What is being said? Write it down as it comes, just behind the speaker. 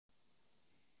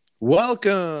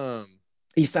Welcome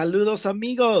Y saludos,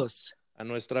 amigos. a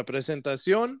nuestra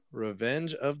presentación,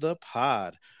 Revenge of the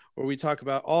Pod, where we talk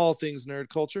about all things nerd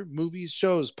culture, movies,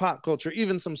 shows, pop culture,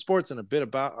 even some sports, and a bit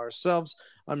about ourselves.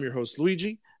 I'm your host,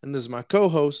 Luigi, and this is my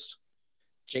co-host,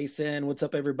 Jason, what's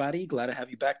up, everybody? Glad to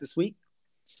have you back this week.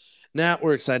 Nat.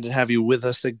 We're excited to have you with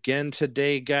us again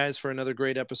today, guys, for another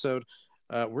great episode.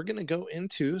 We're going to go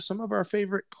into some of our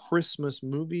favorite Christmas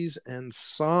movies and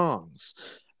songs.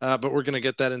 But we're going to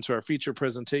get that into our feature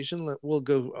presentation. We'll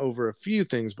go over a few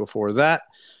things before that.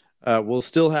 We'll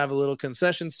still have a little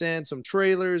concession stand, some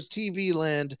trailers, TV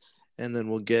land, and then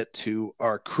we'll get to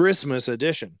our Christmas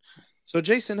edition. So,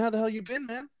 Jason, how the hell you been,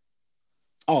 man?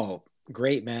 Oh,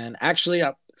 great, man. Actually,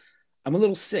 I'm a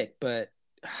little sick, but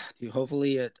dude,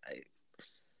 hopefully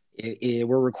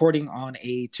we're recording on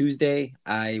a Tuesday.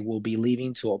 I will be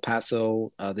leaving to El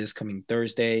Paso this coming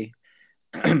Thursday.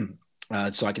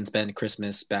 So I can spend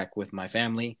Christmas back with my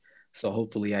family. So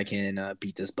hopefully I can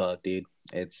beat this bug, dude.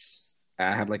 I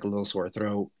have like a little sore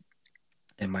throat,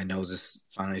 and my nose is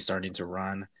finally starting to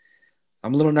run.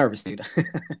 I'm a little nervous, dude.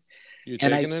 You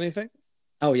and taking anything?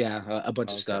 Oh yeah, a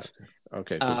bunch of stuff.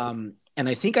 Okay, cool. And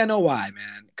I think I know why,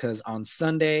 man. Because on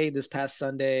Sunday, this past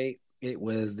Sunday, it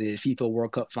was the FIFA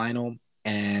World Cup final,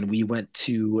 and we went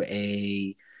to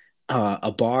a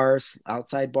bar,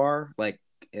 outside bar, like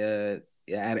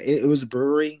it was a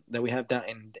brewery that we have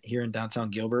here in downtown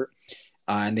Gilbert,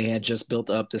 and they had just built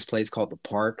up this place called the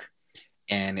Park,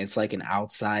 and it's like an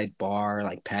outside bar,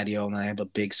 like patio, and they have a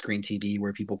big screen TV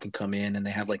where people can come in, and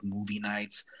they have like movie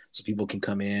nights, so people can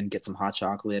come in, get some hot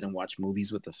chocolate, and watch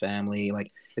movies with the family.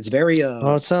 Like it's very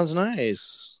Oh, it sounds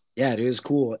nice. yeah, it is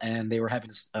cool, and they were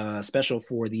having a special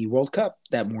for the World Cup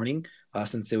that morning,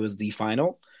 since it was the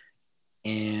final.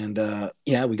 And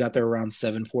yeah, we got there around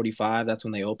 7:45. That's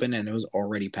when they opened, and it was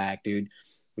already packed, dude.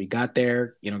 We got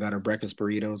there, got our breakfast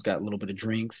burritos, got a little bit of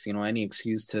drinks, any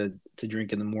excuse to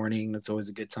drink in the morning. That's always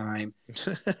a good time.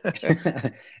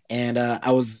 And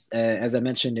I was, as I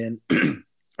mentioned in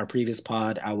our previous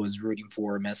pod, I was rooting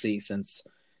for Messi since,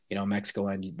 Mexico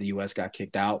and the U.S. got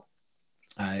kicked out.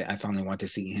 I finally want to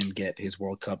see him get his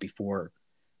World Cup before,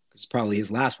 it's probably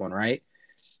his last one, right?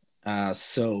 And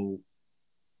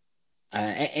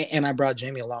I brought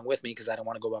Jamie along with me because I didn't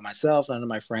want to go by myself. None of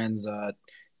my friends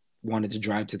wanted to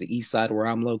drive to the east side where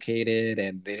I'm located,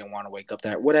 and they didn't want to wake up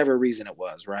there. Whatever reason it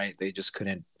was, right? They just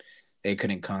couldn't. They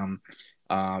couldn't come.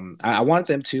 I wanted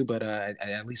them to, but I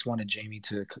at least wanted Jamie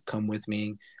to come with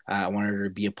me. I wanted her to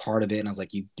be a part of it, and I was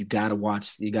like, "You gotta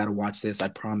watch. You gotta watch this. I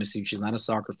promise you." She's not a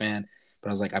soccer fan, but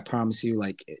I was like, "I promise you.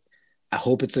 Like, I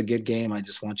hope it's a good game. I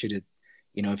just want you to."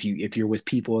 If you're with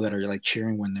people that are like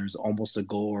cheering when there's almost a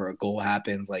goal or a goal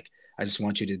happens, like I just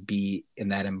want you to be in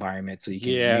that environment so you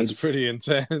can. Yeah, it's pretty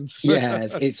intense. Yeah,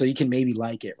 so you can maybe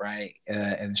like it, right?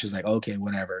 And she's like, okay,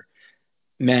 whatever.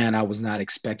 Man, I was not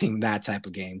expecting that type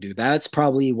of game, dude. That's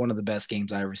probably one of the best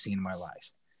games I ever seen in my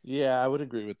life. Yeah, I would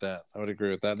agree with that.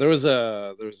 There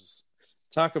was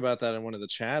talk about that in one of the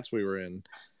chats we were in.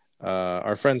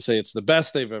 Our friends say it's the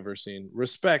best they've ever seen.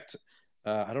 Respect.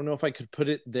 I don't know if I could put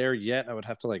it there yet. I would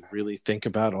have to like really think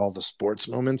about all the sports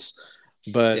moments,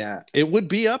 but yeah, it would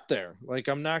be up there. Like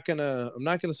I'm not gonna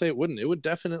say it wouldn't. It would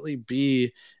definitely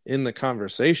be in the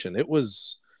conversation. It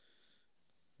was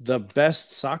the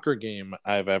best soccer game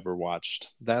I've ever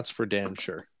watched. That's for damn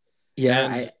sure.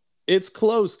 yeah, And it's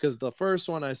close because the first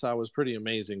one I saw was pretty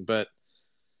amazing, but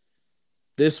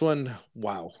this one,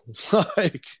 wow.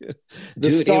 Like the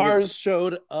dude, stars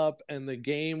showed up and the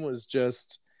game was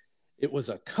just. It was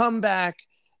a comeback.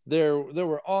 There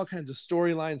were all kinds of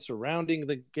storylines surrounding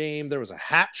the game. There was a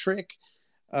hat trick.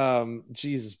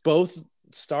 Both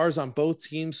stars on both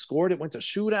teams scored. It went to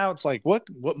shootouts. Like, what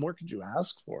more could you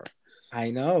ask for? I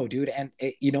know, dude, and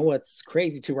you know what's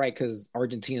crazy too, right? Because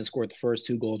Argentina scored the first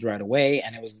two goals right away,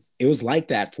 and it was like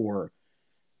that for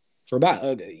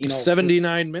about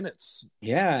 79 minutes.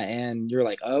 Yeah, and you're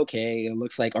like, okay, it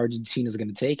looks like Argentina's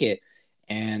going to take it.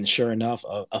 And sure enough,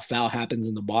 a foul happens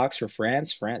in the box for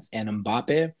France. And Mbappe,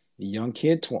 a young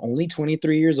kid, only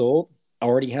 23 years old,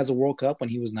 already has a World Cup when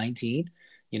he was 19,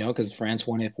 because France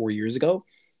won it 4 years ago,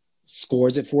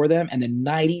 scores it for them. And then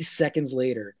 90 seconds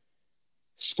later,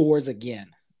 scores again.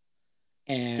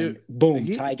 And dude, boom,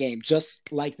 tie game,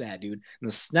 just like that, dude. In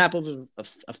the snap of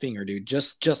a finger, dude,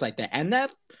 just like that. And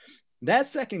that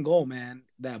second goal, man,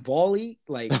 that volley,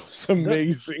 like that was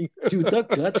amazing. Dude, the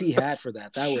guts he had for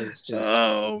that was just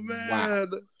man. Wow.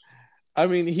 I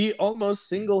mean, he almost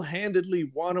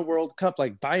single-handedly won a World Cup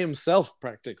like by himself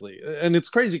practically. And it's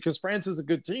crazy because France is a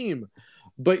good team.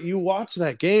 But you watch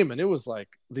that game and it was like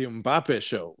the Mbappe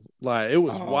show. Like it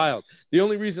was wild. The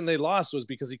only reason they lost was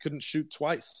because he couldn't shoot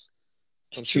twice.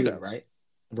 on Two, shootouts. right?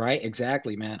 Right,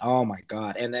 exactly, man. Oh my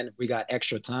God. And then we got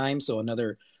extra time, so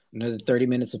another 30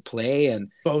 minutes of play. And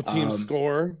Both teams um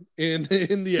score in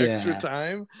the extra yeah.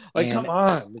 time. Like, come And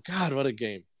on, God, what a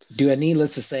game! dude,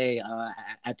 needless to say,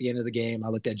 at the end of the game, I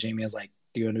looked at Jamie. I was like,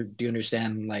 do you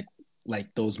understand like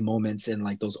those moments and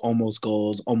like those almost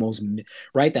goals, almost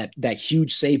right? That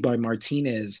huge save by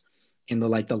Martinez in the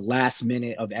last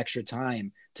minute of extra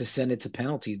time to send it to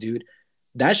penalties, dude.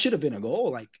 That should have been a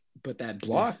goal. Like, but that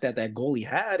block that goalie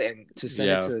had and to send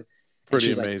it Yeah, to, and she pretty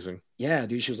was like, amazing. yeah,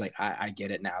 dude. She was like, I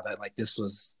get it now. That like this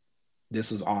was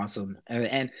awesome.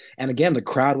 And again, the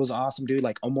crowd was awesome, dude.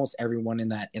 Like almost everyone in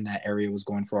that area was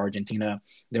going for Argentina.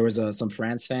 There was some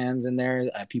France fans in there,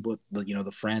 people with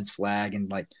the France flag, and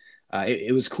like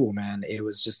it was cool, man. It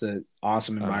was just an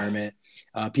awesome Uh, environment.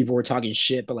 People were talking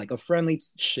shit, but like a friendly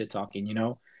shit talking,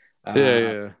 yeah, uh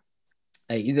yeah,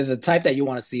 either the type that you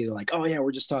want to see. They're like, oh yeah,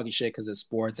 we're just talking shit because it's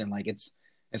sports, and like it's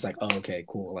like, oh, okay,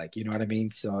 cool, like, you know what I mean.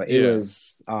 So it yeah.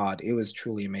 was odd. It was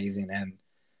truly amazing. And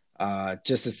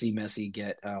just to see Messi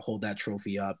get hold that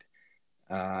trophy up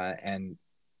and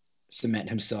cement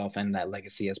himself and that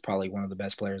legacy as probably one of the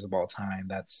best players of all time.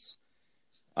 That's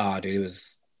dude, it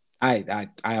was. I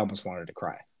almost wanted to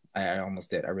cry. I almost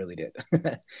did. I really did.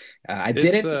 I It's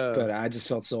didn't, but I just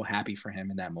felt so happy for him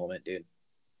in that moment, dude.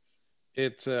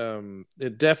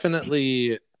 it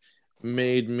definitely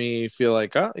made me feel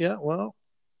like, oh yeah, well,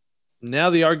 now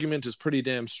the argument is pretty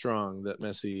damn strong that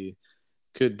Messi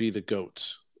could be the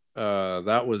GOAT.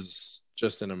 That was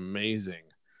just an amazing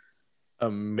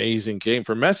game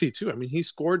for Messi too. I mean, he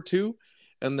scored two,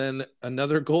 and then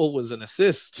another goal was an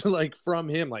assist, like from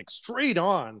him, like straight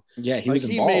on. Yeah, he Like was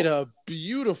he made involved. a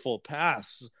beautiful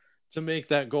pass to make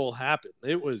that goal happen.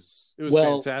 It was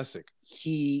Well, fantastic.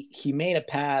 he made a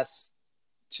pass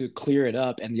to clear it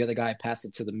up, and the other guy passed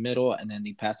it to the middle, and then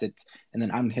he passed it, and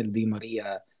then Angel Di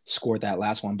Maria scored that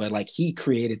last one. But like he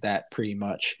created that pretty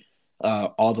much,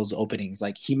 all those openings.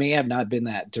 Like he may have not been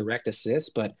that direct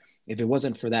assist, but if it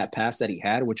wasn't for that pass that he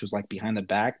had, which was like behind the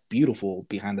back, beautiful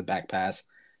behind the back pass,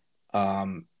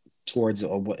 um, towards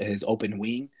his open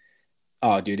wing.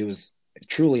 Oh, dude, it was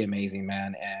truly amazing,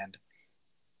 man.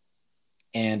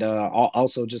 And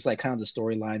also just like kind of the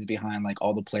storylines behind like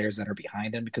all the players that are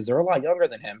behind him, because they're a lot younger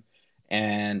than him.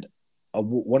 And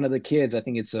one of the kids, I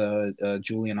think it's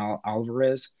Julian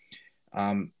Alvarez.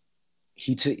 Um,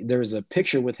 he took there was a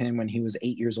picture with him when he was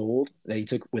 8 years old that he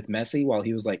took with Messi while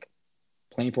he was like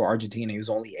playing for Argentina. He was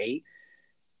only 8,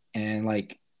 and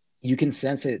like you can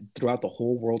sense it throughout the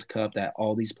whole World Cup that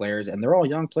all these players, and they're all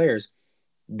young players,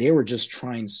 they were just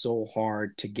trying so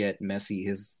hard to get Messi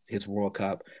his World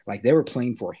Cup. Like they were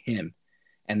playing for him,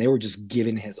 and they were just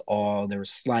giving his all. They were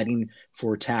sliding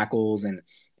for tackles, and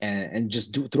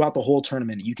just throughout the whole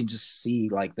tournament, you can just see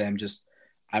like them just.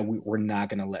 We're not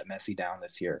gonna let Messi down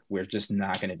this year. We're just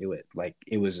not gonna do it. Like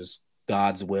it was just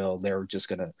God's will. They were just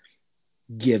gonna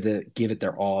give it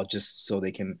their all just so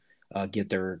they can get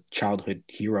their childhood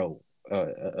hero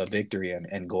a victory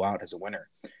and go out as a winner.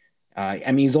 I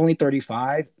mean, he's only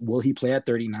 35. Will he play at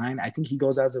 39? I think he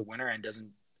goes as a winner and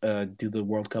doesn't do the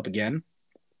World Cup again.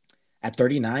 At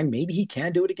 39, maybe he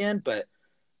can do it again, but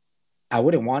I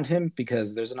wouldn't want him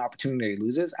because there's an opportunity he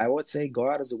loses. I would say go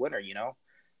out as a winner.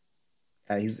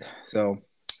 He's so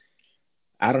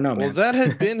I don't know, Well, man. that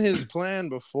had been his plan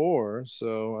before,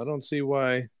 so I don't see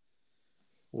why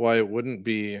it wouldn't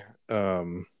be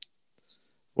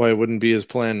why it wouldn't be his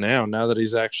plan now that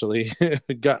he's actually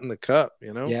gotten the cup.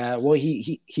 Yeah, well,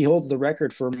 he holds the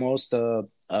record for most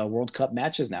World Cup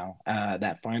matches now.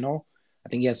 That final, I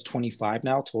think he has 25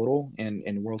 now total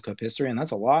in World Cup history, and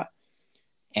that's a lot.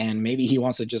 And maybe he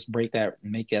wants to just make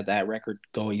that record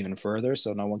go even further,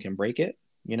 so no one can break it.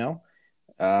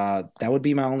 That would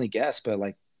be my only guess. But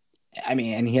like, I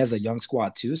mean, and he has a young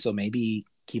squad too, so maybe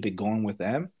keep it going with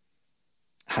them.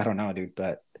 I don't know, dude,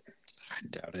 but I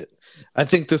doubt it. I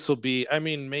think this will be. I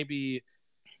mean, maybe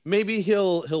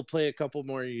he'll play a couple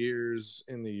more years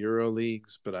in the Euro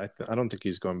leagues, but I don't think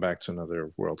he's going back to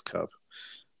another World Cup.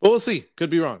 But we'll see. Could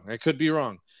be wrong. I could be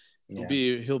wrong. He'll yeah.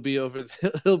 be he'll be over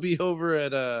he'll be over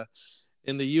at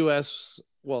in the U.S.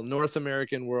 well North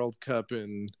American World Cup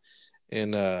in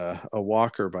a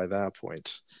walker by that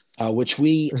point. Which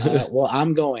we well,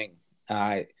 I'm going.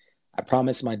 I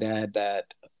promised my dad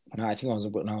that I think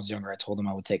when I was younger, I told him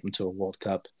I would take him to a World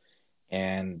Cup,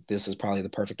 and this is probably the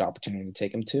perfect opportunity to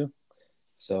take him to.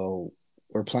 So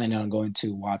we're planning on going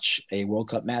to watch a World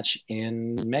Cup match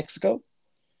in Mexico.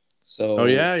 Oh So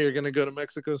yeah, you're gonna go to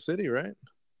Mexico City, right?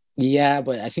 yeah,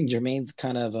 but I think Jermaine's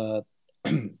kind of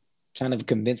kind of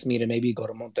convinced me to maybe go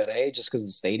to Monterrey just because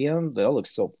the stadium, they all look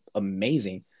so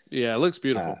amazing. Yeah, it looks Uh,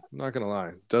 beautiful. I'm not gonna lie,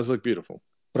 it does look beautiful.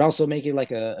 but also make it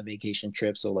like a vacation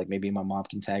trip. So like maybe my mom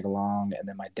can tag along, and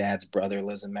then my dad's brother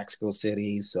lives in Mexico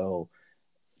City, so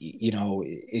you know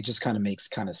it just kind of makes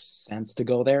kind of sense to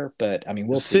go there. But I mean,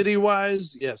 we'll see. City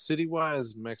wise, yeah, city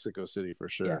wise, Mexico City for Yeah,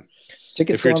 sure.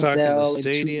 tickets If go you're on talking the sale in two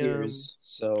stadium, years,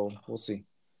 so we'll see.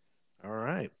 all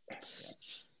right,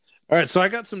 all right. So I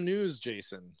got some news,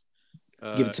 Jason.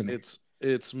 Give it to me.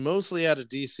 It's mostly out of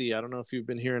DC. I don't know if you've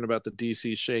been hearing about the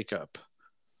DC shakeup.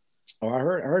 Oh, I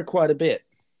heard quite a bit.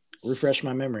 Refresh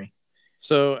my memory.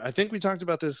 So I think we talked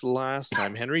about this last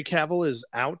time. Henry Cavill is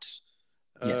out.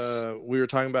 Yes. We were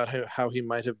talking about how he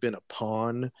might have been a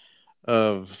pawn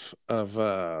of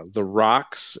the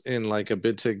Rock's in like a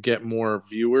bid to get more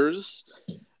viewers.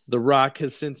 The Rock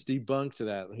has since debunked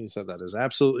that. He said that is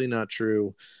absolutely not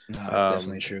true. No, that's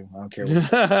definitely Um, true. I don't care what he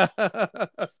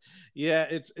says. yeah,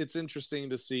 it's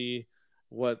interesting to see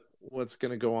what's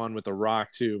going to go on with The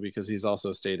Rock too, because he's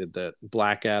also stated that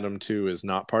Black Adam 2 is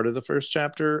not part of the first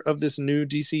chapter of this new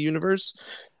DC universe.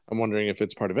 I'm wondering if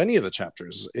it's part of any of the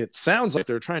chapters. It sounds like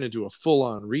they're trying to do a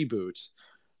full-on reboot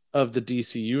of the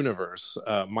DC universe,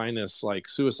 minus like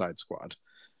Suicide Squad,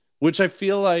 which I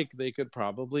feel like they could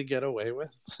probably get away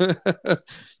with.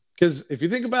 Because if you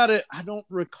think about it, I don't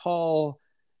recall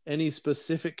any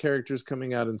specific characters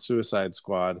coming out in Suicide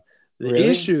Squad. The Really?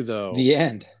 issue, though, The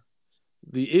end.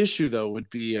 would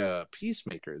be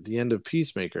Peacemaker, the end of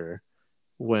Peacemaker,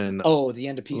 when Oh, the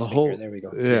end of the Peacemaker. whole There we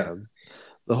go. Yeah. yeah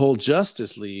the whole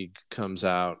Justice League comes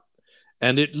out,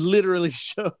 and it literally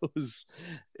shows,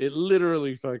 it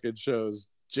literally fucking shows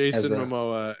Jason Ezra.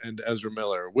 Momoa and Ezra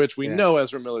Miller, which we Yeah. know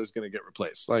Ezra Miller is going to get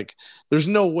replaced. Like, there's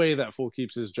no way that fool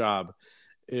keeps his job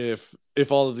if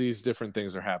all of these different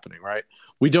things are happening, right?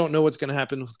 We don't know what's going to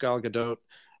happen with Gal Gadot.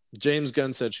 James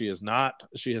Gunn said she has not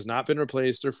been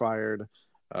replaced or fired.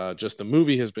 Just the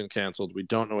movie has been canceled. We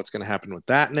don't know what's going to happen with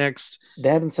that next. They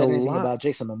haven't A said anything lot. about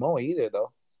Jason Momoa either,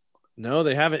 though. No,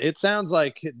 they haven't. It sounds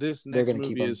like this They're next gonna keep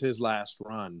movie him. is his last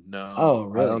run. Oh,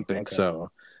 No, I really? don't think Okay. so.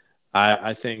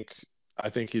 I think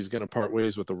he's going to part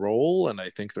ways with the role, and I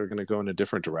think they're going to go in a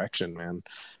different direction, man.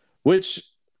 Which,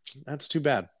 that's too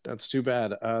bad. That's too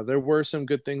bad. There were some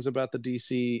good things about the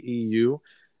DCEU.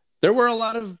 There were a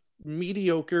lot of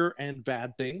mediocre and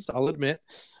bad things, I'll admit.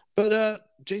 But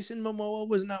Jason Momoa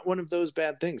was not one of those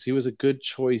bad things. He was a good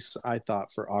choice, I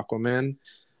thought, for Aquaman.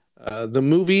 The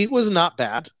movie was not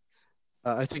bad.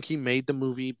 I think he made the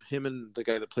movie. Him and the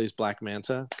guy that plays Black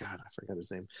Manta. God, I forgot his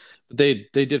name. But they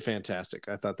did fantastic.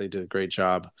 I thought they did a great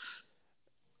job.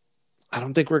 I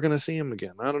don't think we're gonna see him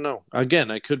again. I don't know.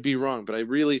 Again, I could be wrong, but I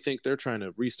really think they're trying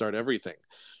to restart everything.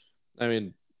 I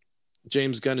mean,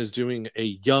 James Gunn is doing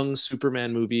a young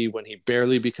Superman movie when he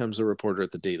barely becomes a reporter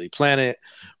at the Daily Planet,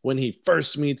 when he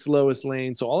first meets Lois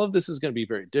Lane. So all of this is going to be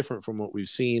very different from what we've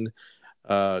seen.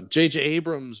 J.J.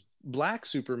 Abrams' Black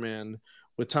Superman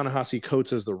with Ta-Nehisi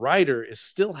Coates as the writer is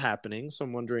still happening. So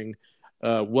I'm wondering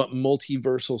what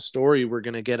multiversal story we're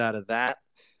going to get out of that.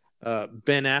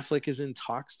 Ben Affleck is in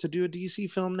talks to do a DC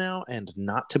film now and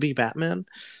not to be Batman.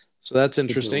 So that's To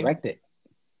interesting. direct it.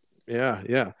 Yeah,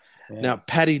 yeah. Yeah. Now,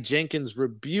 Patty Jenkins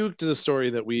rebuked the story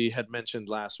that we had mentioned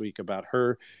last week about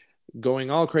her going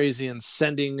all crazy and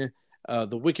sending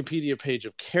the Wikipedia page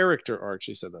of character art.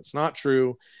 She said that's not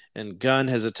true. And Gunn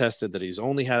has attested that he's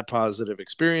only had positive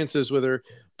experiences with her.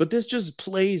 But this just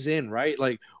plays in, right?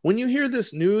 Like, when you hear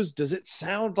this news, does it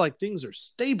sound like things are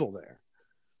stable there?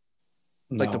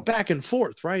 Like the No. back and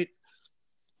forth, right?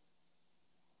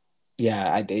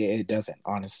 Yeah, it doesn't,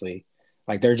 honestly.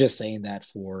 Like they're just saying that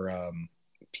for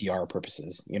PR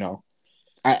purposes, you know.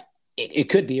 It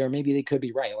could be, or maybe they could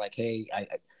be right. Like, hey,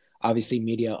 obviously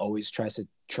media always try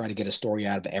to get a story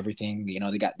out of everything. You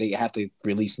know, they have to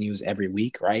release news every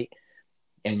week, right?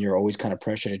 And you're always kind of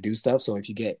pressured to do stuff. So if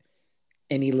you get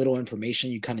any little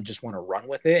information, you kind of just want to run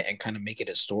with it and kind of make it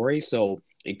a story. So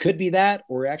it could be that,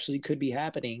 or actually could be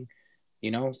happening,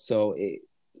 you know. So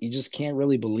you just can't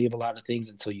really believe a lot of things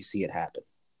until you see it happen,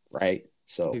 right?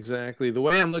 So Exactly. The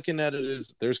way I'm looking at it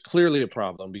is there's clearly a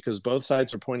problem because both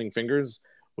sides are pointing fingers,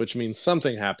 which means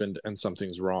something happened and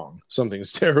something's wrong.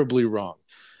 Something's terribly wrong.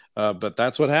 But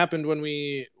that's what happened when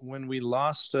we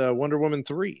lost Wonder Woman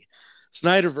 3.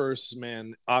 Snyderverse,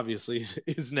 man, obviously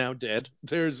is now dead.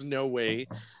 There's no way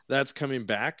that's coming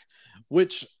back,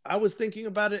 which I was thinking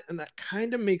about it, and that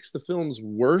kind of makes the films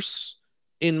worse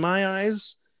in my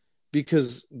eyes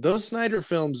because those Snyder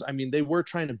films, I mean, they were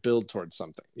trying to build towards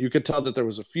something. You could tell that there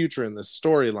was a future in this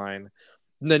storyline,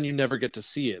 and then you never get to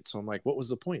see it. So I'm like, what was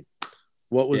the point?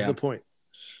 What was yeah, the point?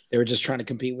 they were just trying to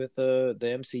compete with the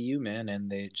MCU, man, and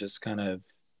they just kind of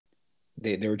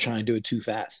they were trying to do it too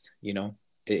fast, you know.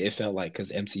 It felt like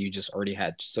because MCU just already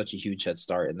had such a huge head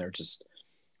start, and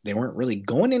they weren't really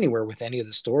going anywhere with any of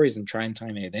the stories and trying to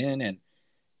time it in, and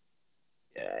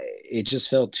it just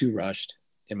felt too rushed,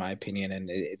 in my opinion, and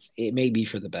it may be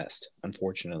for the best,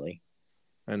 unfortunately.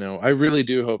 I know. I really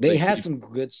do hope They they had keep. some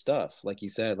good stuff, like you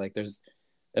said. Like there's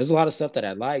a lot of stuff that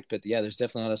I liked, but yeah, there's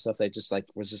definitely a lot of stuff that just like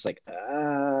was just like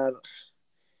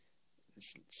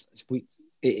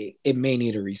it may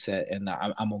need a reset, and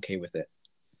I'm okay with it.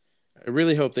 I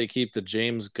really hope they keep the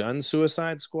James Gunn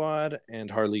Suicide Squad and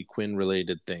Harley Quinn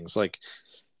related things. Like,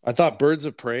 I thought Birds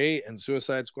of Prey and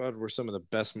Suicide Squad were some of the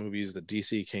best movies that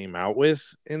DC came out with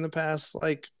in the past,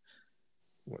 like,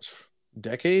 what,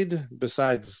 decade,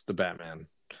 besides the Batman,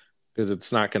 because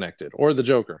it's not connected, or the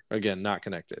Joker, again, not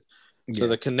connected. So Yeah,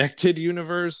 the connected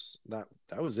universe, that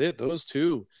was it. Those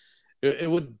two, it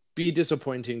would be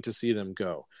disappointing to see them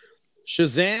go.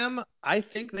 Shazam, I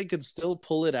think they could still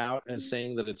pull it out as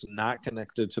saying that it's not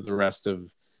connected to the rest of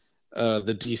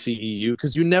the DCEU,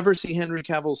 because you never see Henry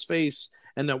Cavill's face,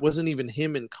 and that wasn't even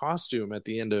him in costume at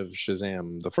the end of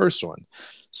Shazam, the first one.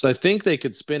 So I think they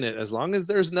could spin it as long as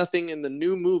there's nothing in the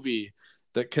new movie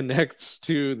that connects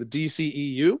to the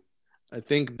DCEU. I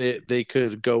think that they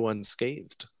could go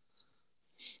unscathed.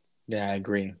 yeah, I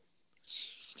agree.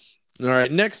 All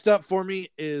right, next up for me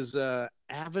is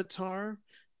Avatar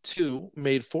 2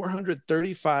 made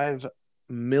 435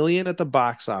 million at the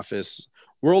box office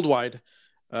worldwide.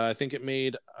 I think it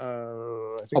made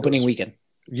Opening weekend.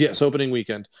 Yes, opening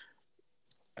weekend.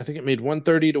 I think it made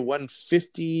 130 to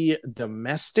 150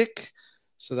 domestic.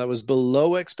 So that was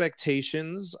below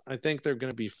expectations. I think they're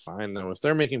going to be fine though. If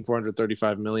they're making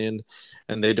 435 million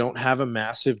and they don't have a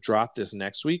massive drop this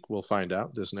next week, we'll find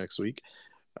out this next week.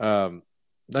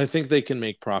 I think they can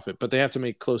make profit, but they have to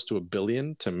make close to $1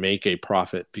 billion to make a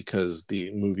profit because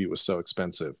the movie was so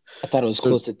expensive. I thought it was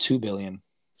close to $2 billion.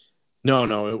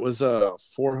 No, it was a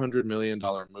 $400 million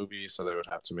movie, so they would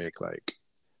have to make like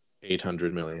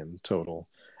 800 million total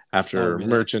after really?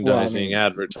 merchandising,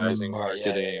 advertising,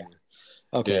 marketing. Yeah.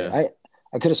 Okay, Yeah.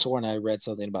 I could have sworn I read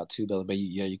something about 2 billion, but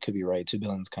you could be right. 2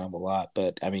 billion is kind of a lot,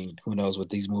 but I mean, who knows with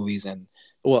these movies and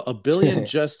Well, $1 billion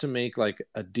just to make like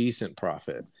a decent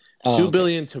profit. $2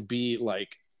 billion to be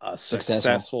like a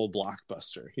successful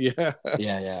blockbuster. Yeah.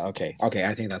 Yeah. Okay.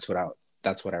 I think that's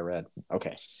what I read.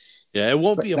 Okay. Yeah, it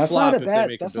won't But be a flop if they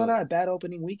make that's $1 billion. not a bad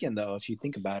opening weekend though, if you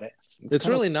think about it. It's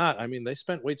really not. I mean, they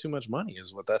spent way too much money,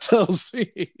 is what that tells me.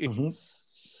 Mm-hmm.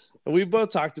 We've both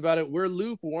talked about it. We're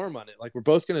lukewarm on it. Like, we're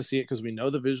both going to see it because we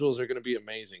know the visuals are going to be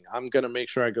amazing. I'm going to make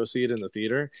sure I go see it in the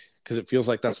theater because it feels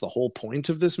like that's the whole point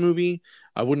of this movie.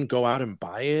 I wouldn't go out and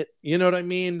buy it. You know what I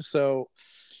mean? So,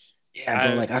 yeah,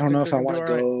 bro. Like, I don't know if I want to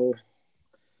go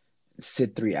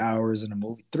sit 3 hours in a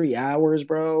movie. 3 hours,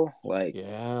 bro. Like,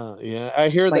 yeah. I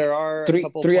hear like there are a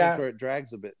couple points where it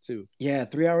drags a bit too. Yeah,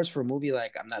 3 hours for a movie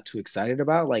like I'm not too excited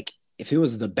about. Like, if it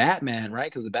was the Batman,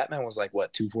 right? Because the Batman was like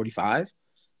what 245.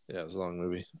 Yeah, it was a long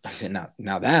movie. I said,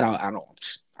 now that I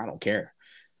don't care.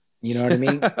 You know what I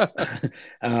mean?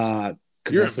 Because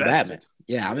that's the Batman.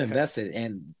 Yeah, I'm invested.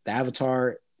 And the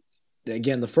Avatar,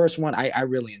 again, the first one I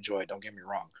really enjoyed. Don't get me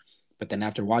wrong, but then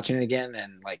after watching it again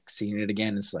and like seeing it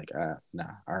again, it's like, nah,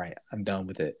 all right, I'm done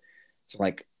with it. So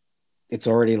like, it's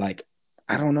already like,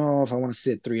 I don't know if I want to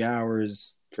sit 3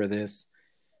 hours for this,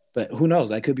 but who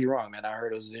knows? I could be wrong, man. I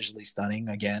heard it was visually stunning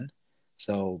again,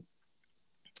 so.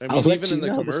 I mean, even in the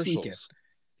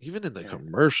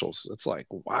commercials, it's like,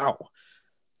 wow,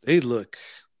 they look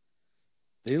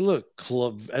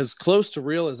as close to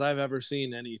real as I've ever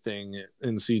seen anything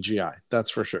in CGI. That's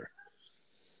for sure.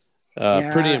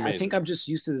 Pretty amazing. I think I'm just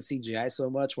used to the CGI so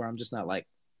much where I'm just not like,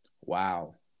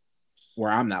 wow,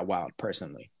 where I'm not wowed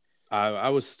personally. I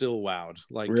was still wowed.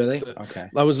 Like, really? Okay.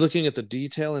 I was looking at the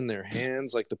detail in their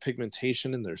hands, like the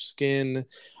pigmentation in their skin,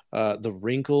 the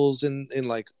wrinkles in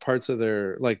like parts of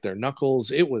their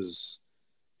knuckles. It was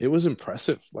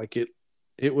impressive. Like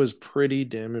it was pretty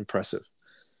damn impressive.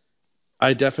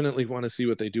 I definitely want to see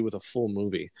what they do with a full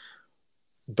movie.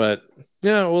 But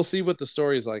yeah, we'll see what the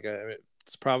story is like.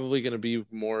 It's probably going to be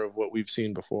more of what we've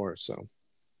seen before. So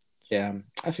yeah,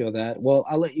 I feel that. Well,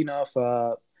 I'll let you know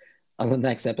if on the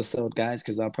next episode, guys,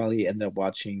 because I'll probably end up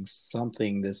watching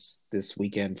something this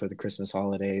weekend for the Christmas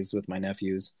holidays with my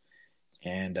nephews,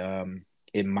 and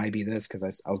it might be this because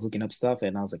I was looking up stuff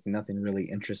and I was like, nothing really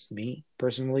interests me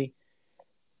personally,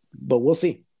 but we'll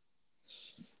see.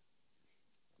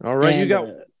 All right, and you got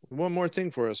one more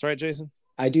thing for us, right, Jason?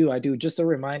 I do. Just a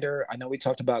reminder. I know we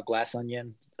talked about Glass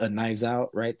Onion, Knives Out,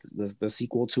 right? The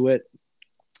sequel to it.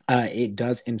 It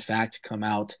does in fact come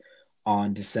out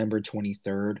on December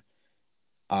 23rd.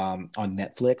 on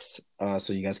Netflix.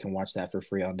 So you guys can watch that for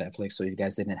free on Netflix. So you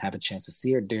guys didn't have a chance to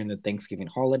see it during the Thanksgiving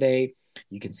holiday,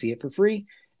 you can see it for free.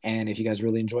 And if you guys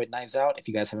really enjoyed Knives Out, if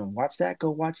you guys haven't watched that,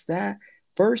 go watch that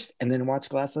first, and then watch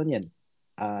Glass Onion.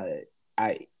 Uh,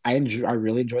 I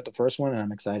really enjoyed the first one, and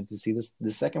I'm excited to see this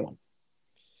second one.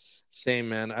 Same,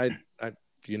 man. I I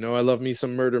love me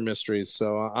some murder mysteries,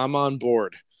 so I'm on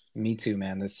board. Me too,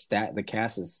 man. The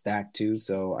cast is stacked too,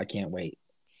 so I can't wait.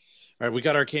 All right, we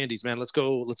got our candies, man. Let's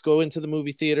go. Let's go into the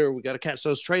movie theater. We got to catch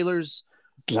those trailers.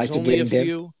 There's Lights are only a getting dim.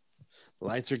 few. The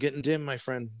lights are getting dim, my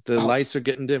friend. The Oh, lights are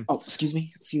getting dim. oh, excuse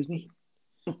me, excuse me,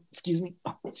 excuse me,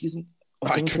 oh, excuse me. Oh, I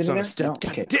someone's tripped sitting on a there? step. No?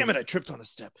 God Okay, damn cool. it! I tripped on a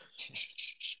step.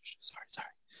 Shh. Sorry, sorry.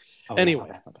 Oh, yeah, Anyway.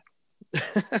 my bad.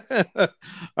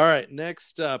 All right,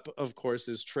 next up, of course,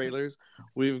 is trailers.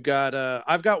 We've got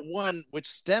I've got one which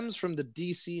stems from the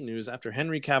DC news after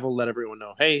Henry Cavill let everyone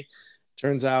know, hey,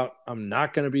 turns out I'm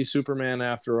not going to be Superman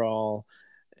after all.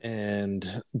 And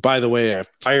by the way, I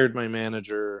fired my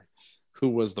manager, who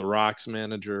was The Rock's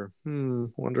manager.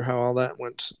 Wonder how all that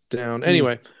went down. Mm.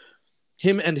 Anyway,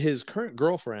 him and his current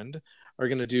girlfriend are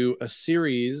going to do a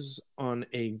series on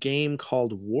a game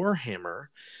called Warhammer.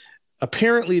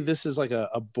 Apparently this is like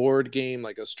a board game,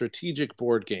 like a strategic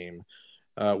board game,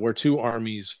 where two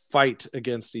armies fight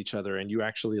against each other, and you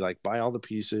actually like buy all the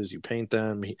pieces, you paint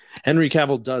them. Henry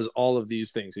Cavill does all of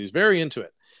these things. He's very into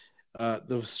it.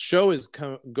 The show is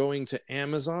going to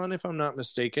Amazon, if I'm not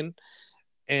mistaken,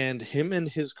 and him and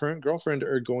his current girlfriend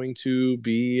are going to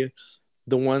be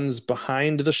the ones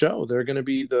behind the show. They're going to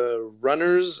be the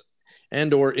runners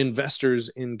and or investors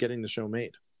in getting the show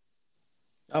made.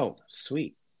 Oh,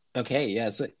 sweet. Okay, yeah.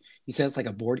 So you said it's like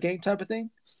a board game type of thing?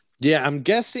 Yeah, I'm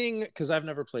guessing because I've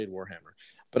never played Warhammer,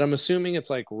 but I'm assuming it's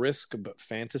like Risk but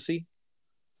fantasy,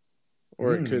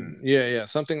 or it could, Hmm. yeah,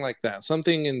 something like that,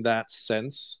 something in that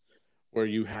sense, where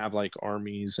you have like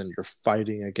armies and you're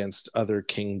fighting against other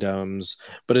kingdoms,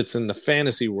 but it's in the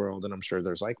fantasy world, and I'm sure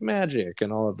there's like magic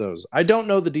and all of those. I don't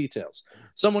know the details.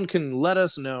 Someone can let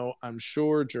us know. I'm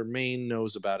sure Jermaine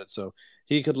knows about it, so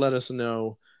he could let us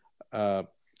know. Uh,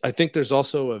 I think there's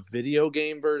also a video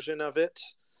game version of it.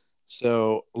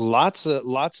 So lots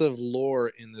of lore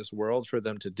in this world for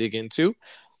them to dig into,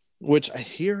 which I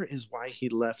hear is why he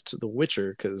left The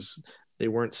Witcher, because they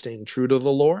weren't staying true to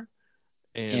the lore,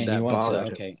 and And he that wants to, bothered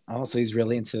him. okay. Oh, so he's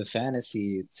really into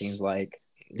fantasy, it seems like.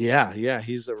 Yeah,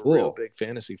 he's a real Cool. big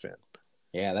fantasy fan.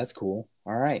 Yeah, that's cool.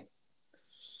 All right.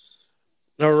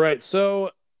 All right,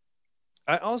 so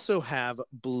I also have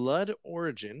Blood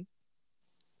Origin,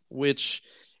 which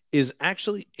is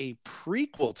actually a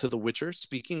prequel to The Witcher.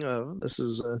 Speaking of, this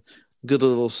is a good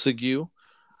little segue.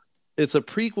 It's a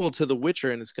prequel to The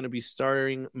Witcher, and it's going to be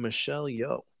starring Michelle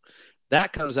Yeoh.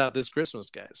 That comes out this Christmas,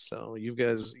 guys. So you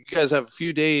guys have a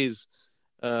few days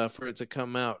for it to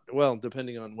come out. Well,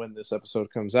 depending on when this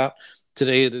episode comes out.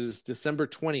 Today it is December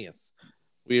 20th.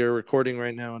 We are recording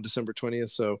right now on December 20th.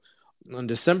 So on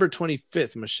December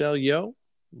 25th, Michelle Yeoh,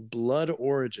 Blood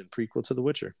Origin, prequel to The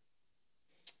Witcher.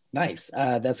 Nice.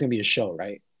 That's gonna be a show,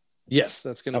 right? Yes,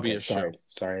 that's going to be Okay, a show.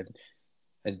 sorry.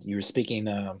 You were speaking.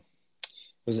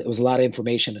 It was a lot of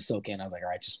information to soak in. I was like, all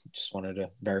right, just wanted to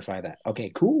verify that.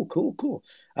 Okay, cool.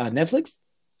 Netflix.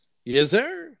 Yes,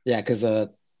 sir. Yeah, because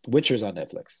Witcher's on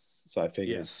Netflix, so I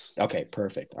figured. Yes. Okay,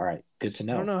 perfect. All right, good to I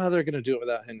don't know. know how they're going to do it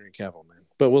without Henry Cavill, man,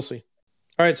 but we'll see.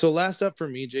 All right, so last up for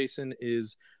me, Jason,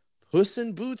 is Puss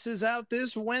in Boots is out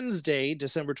this Wednesday,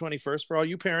 December 21st, for all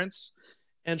you parents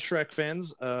and Shrek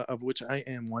fans, of which I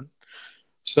am one.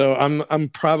 So I'm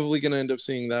probably gonna end up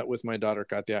seeing that with my daughter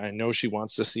Katya. I know she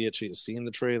wants to see it. She has seen the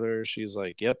trailer. She's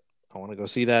like, "Yep, I want to go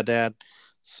see that, Dad."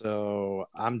 So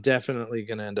I'm definitely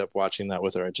gonna end up watching that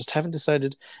with her. I just haven't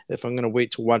decided if I'm gonna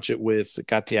wait to watch it with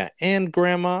Katya and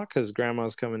Grandma, because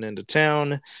Grandma's coming into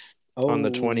town on the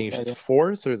Oh, okay.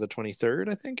 24th or the 23rd,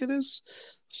 I think it is.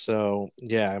 So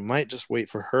yeah, I might just wait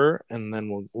for her, and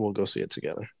then we'll go see it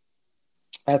together.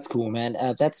 That's cool, man.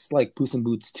 That's like Puss in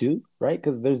Boots 2, right?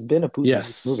 Because there's been a Puss in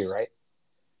Boots movie, Yes, right?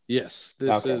 yes.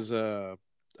 This Okay. is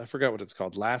I forgot what it's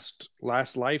called. Last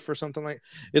Life or something like.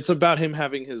 It's about him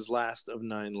having his last of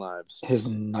 9 lives. His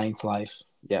ninth life.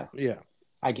 Yeah, Yeah.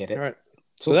 I get All it. right.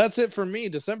 So Cool. that's it for me.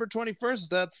 December 21st.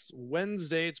 That's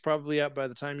Wednesday. It's probably out by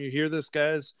the time you hear this,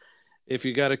 guys. If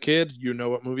you got a kid, you know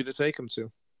what movie to take them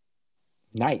to.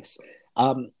 Nice.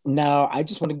 Now I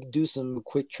just want to do some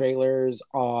quick trailers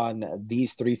on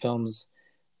these three films,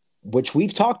 which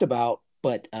we've talked about,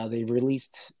 but they've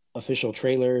released official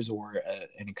trailers or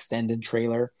an extended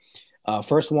trailer.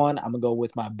 First one, I'm gonna go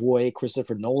with my boy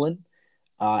Christopher Nolan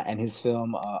and his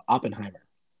film Oppenheimer.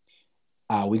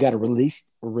 We got a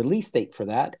release date for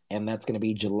that, and that's going to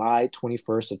be July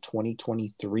 21st of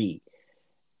 2023.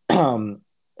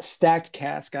 Stacked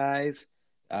cast, guys.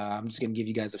 I'm just going to give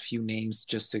you guys a few names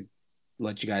just to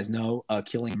let you guys know.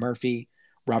 Cillian Murphy,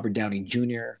 Robert Downey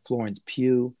Jr., Florence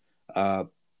Pugh,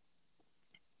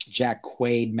 Jack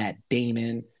Quaid, Matt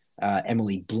Damon,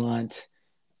 Emily Blunt,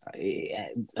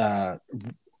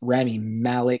 Rami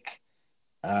Malek,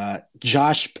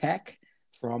 Josh Peck.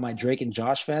 For all my Drake and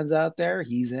Josh fans out there,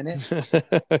 he's in it.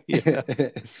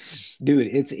 Dude,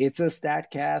 it's a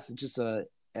stacked cast. It's just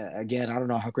again, I don't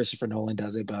know how Christopher Nolan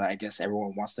does it, but I guess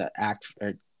everyone wants to act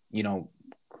or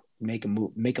make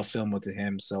a film with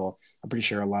him. So I'm pretty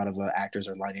sure a lot of actors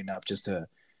are lining up just to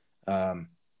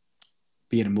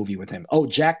be in a movie with him. Oh,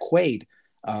 Jack Quaid.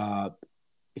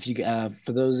 If you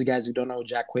for those of you guys who don't know who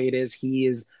Jack Quaid is, he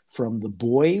is from The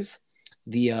Boys.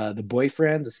 The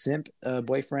boyfriend, the simp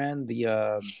boyfriend,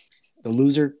 the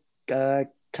loser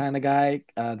kind of guy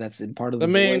that's in part of the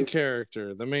main Boys.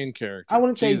 character. The main character. I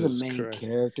wouldn't say he's the main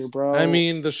character, bro. I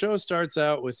mean, the show starts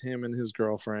out with him and his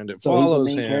girlfriend. It follows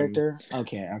he's the main him. Character?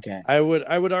 Okay. I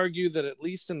would argue that at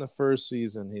least in the first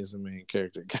season, he's the main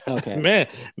character. Okay.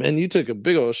 Man, you took a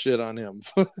big old shit on him.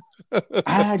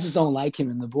 I just don't like him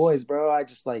in The Boys, bro.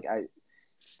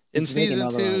 In season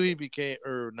 2, he became,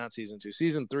 or not season 2,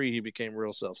 season 3, he became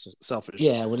real selfish.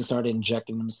 Yeah, when he started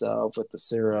injecting himself with the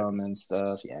serum and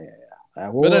stuff. Yeah.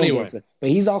 But anyway, but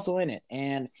he's also in it.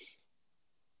 And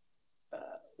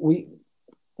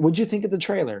what'd you think of the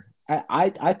trailer? I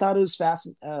thought it was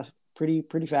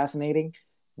pretty fascinating.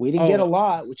 We didn't get a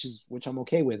lot, which I'm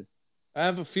okay with. I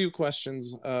have a few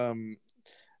questions. I'm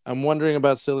wondering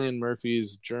about Cillian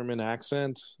Murphy's German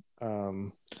accent.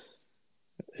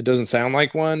 It doesn't sound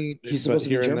like one, he's supposed to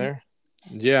be German? there.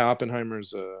 Yeah,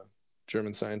 Oppenheimer's a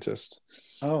German scientist.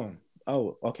 Oh,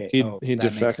 okay. He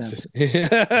defected.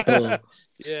 Yeah.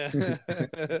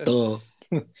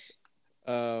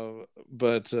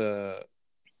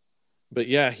 But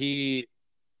yeah, he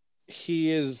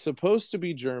is supposed to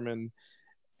be German,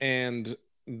 and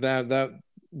that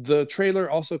the trailer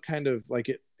also kind of like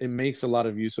it makes a lot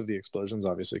of use of the explosions,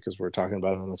 obviously, because we're talking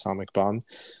about an atomic bomb.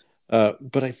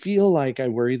 But I feel like I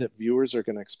worry that viewers are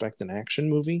going to expect an action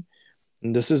movie.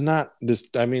 And this is not this.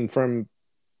 I mean, from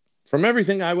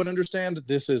everything I would understand,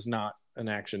 this is not an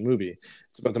action movie.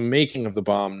 It's about the making of the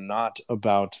bomb, not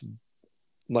about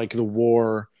like the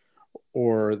war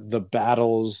or the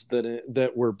battles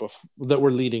that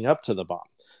were leading up to the bomb.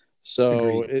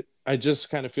 So I just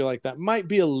kind of feel like that might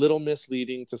be a little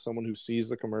misleading to someone who sees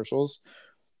the commercials,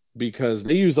 because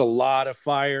they use a lot of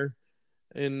fire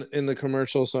in the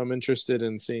commercial. So I'm interested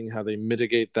in seeing how they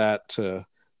mitigate that to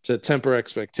temper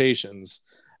expectations.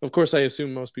 Of course, I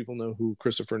assume most people know who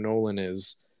Christopher Nolan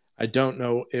is. I don't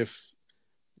know if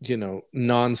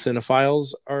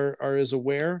non-cinephiles are as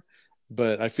aware,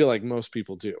 but I feel like most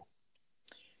people do.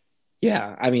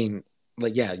 Yeah, I mean,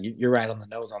 like, yeah, you're right on the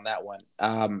nose on that one.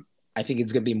 I think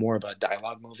it's gonna be more of a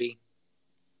dialogue movie,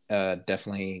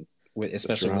 definitely,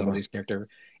 especially with all these characters,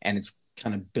 and it's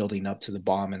kind of building up to the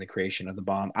bomb and the creation of the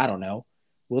bomb. I don't know,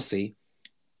 we'll see.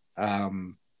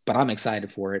 But I'm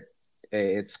excited for it.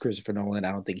 It's Christopher Nolan.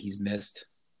 I don't think he's missed,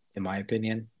 in my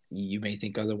opinion. You may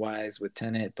think otherwise with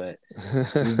Tenet, but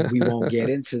we won't get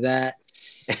into that.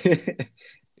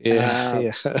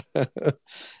 Yeah.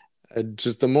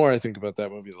 Just the more I think about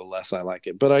that movie, the less I like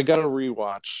it. But I got to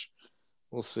rewatch.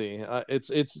 We'll see.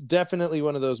 It's definitely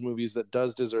one of those movies that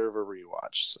does deserve a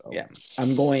rewatch. So yeah,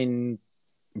 I'm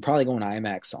probably going to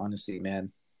IMAX, honestly,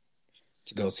 man,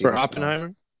 to go see for Oppenheimer.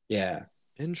 Film. Yeah,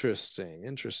 interesting.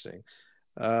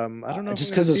 I don't know,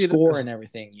 just because of score and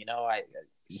everything. He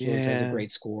always has a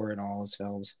great score in all his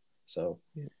films. So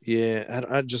yeah,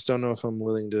 I just don't know if I'm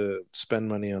willing to spend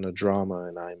money on a drama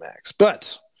in IMAX,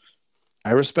 but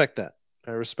I respect that.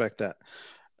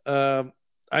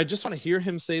 I just want to hear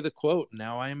him say the quote,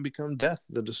 "Now I am become death,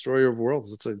 the destroyer of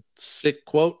worlds." It's a sick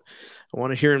quote. I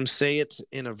want to hear him say it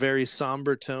in a very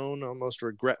somber tone, almost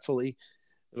regretfully.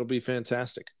 It'll be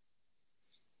fantastic.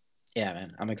 Yeah,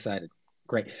 man, I'm excited.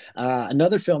 Great.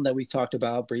 Another film that we talked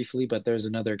about briefly, but there's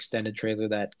another extended trailer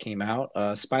that came out.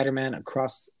 Spider-Man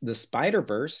Across the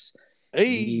Spider-Verse,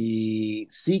 the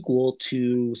sequel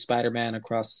to Spider-Man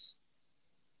Across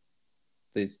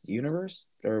the Universe,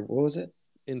 or what was it?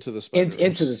 Into the Spider-Verse.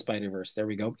 Into the Spider-Verse. There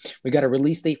we go. We got a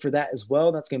release date for that as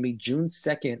well. That's going to be June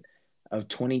 2nd of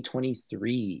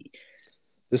 2023.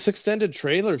 This extended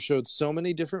trailer showed so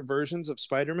many different versions of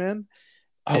Spider-Man.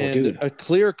 Dude. A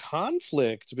clear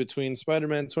conflict between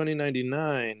Spider-Man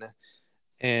 2099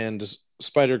 and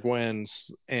Spider-Gwen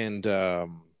and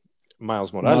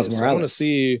Miles Morales. So I want to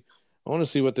see I want to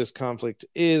see what this conflict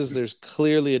is. There's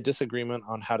clearly a disagreement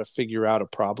on how to figure out a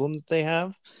problem that they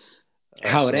have.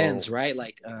 How it ends, right?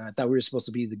 Like, I thought we were supposed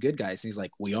to be the good guys. And he's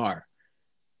like, we are.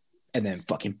 And then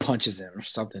fucking punches him or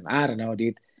something. I don't know,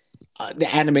 dude.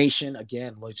 The animation,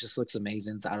 again, just looks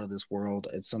amazing. It's out of this world.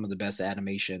 It's some of the best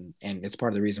animation. And it's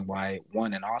part of the reason why I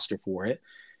won an Oscar for it.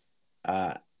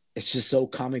 It's just so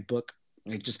comic book,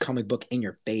 like just comic book in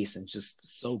your face and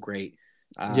just so great.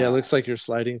 Yeah, it looks like you're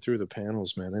sliding through the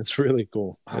panels, man. It's really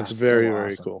cool. It's very, so awesome.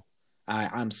 Very cool.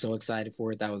 I'm so excited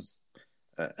for it. That was,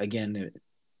 again,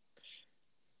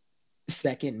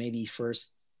 second, maybe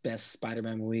first best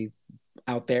Spider-Man movie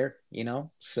out there, you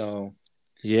know? So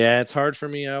yeah, it's hard for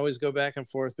me. I always go back and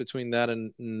forth between that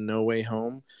and No Way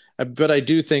Home. But I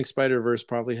do think Spider-Verse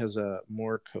probably has a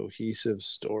more cohesive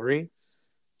story.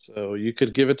 So you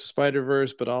could give it to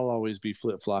Spider-Verse, but I'll always be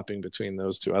flip-flopping between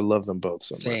those two. I love them both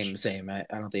so much. Same. I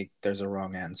don't think there's a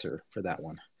wrong answer for that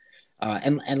one.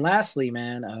 And lastly,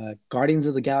 man, Guardians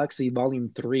of the Galaxy Volume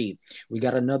 3. We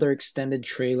got another extended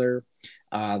trailer.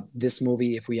 This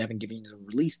movie, if we haven't given you the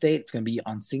release date, it's going to be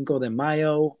on Cinco de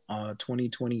Mayo,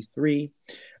 2023.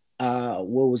 What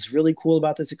was really cool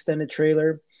about this extended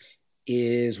trailer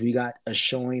is we got a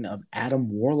showing of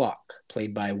Adam Warlock,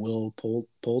 played by Will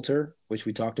Poulter, which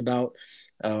we talked about.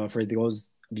 For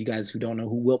those of you guys who don't know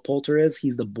who Will Poulter is,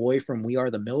 he's the boy from We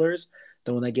Are the Millers,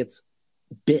 the one that gets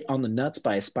bit on the nuts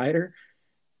by a spider.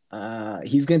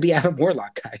 He's gonna be Adam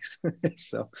Warlock, guys.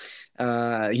 So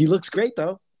he looks great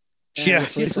though. Yeah,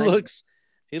 he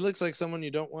looks like someone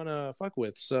you don't want to fuck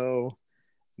with. So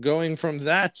going from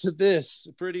that to this,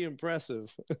 pretty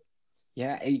impressive.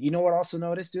 Yeah, you know what? I also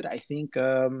noticed, dude. I think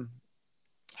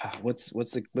what's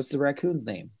the raccoon's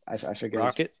name? I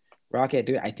forget. Rocket,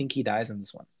 dude. I think he dies in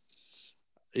this one.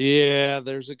 Yeah,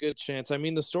 there's a good chance. I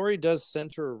mean, the story does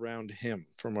center around him,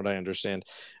 from what I understand.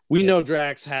 We know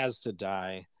Drax has to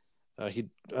die.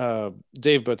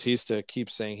 Dave Bautista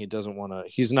keeps saying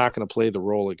he's not going to play the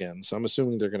role again. So I'm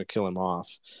assuming they're going to kill him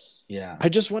off. Yeah. I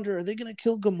just wonder, are they going to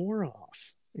kill Gamora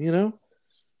off? You know?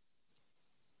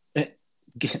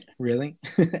 Really?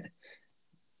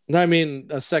 I mean,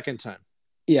 a second time.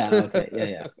 Yeah. Okay.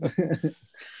 Yeah.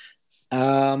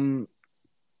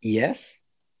 Yes.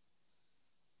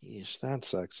 Yeesh, that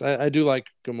sucks. I do like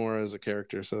Gamora as a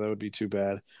character, so that would be too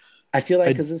bad. I feel like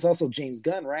because it's also James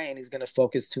Gunn, right? And he's going to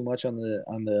focus too much on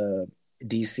the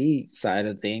DC side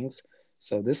of things.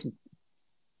 So this,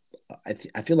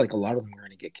 I feel like a lot of them are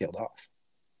going to get killed off.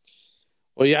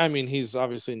 Well, yeah, I mean, he's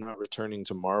obviously not returning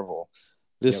to Marvel.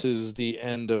 This is the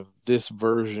end of this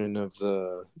version of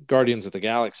the Guardians of the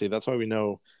Galaxy. That's why we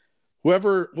know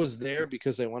whoever was there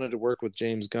because they wanted to work with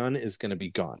James Gunn is going to be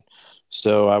gone.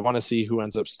 So I want to see who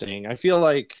ends up staying. I feel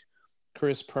like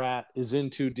Chris Pratt is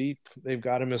in too deep. They've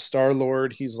got him as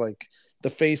Star-Lord. He's like the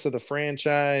face of the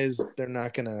franchise. They're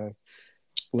not going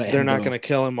to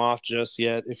kill him off just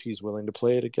yet if he's willing to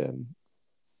play it again.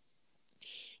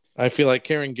 I feel like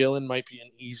Karen Gillan might be an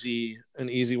easy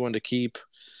one to keep.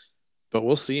 But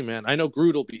we'll see, man. I know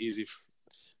Groot will be easy.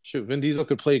 Shoot, Vin Diesel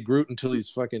could play Groot until he's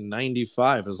fucking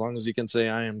 95, as long as he can say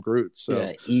I am Groot. So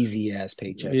yeah, easy ass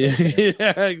paycheck.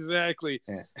 Yeah, exactly.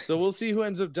 Yeah. So we'll see who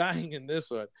ends up dying in this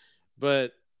one.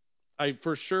 But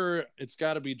for sure it's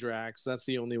got to be Drax. That's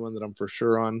the only one that I'm for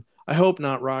sure on. I hope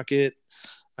not Rocket.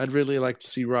 I'd really like to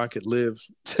see Rocket live.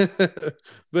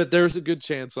 But there's a good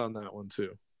chance on that one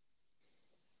too.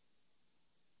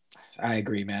 I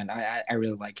agree, man. I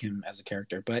really like him as a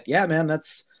character. But yeah, man,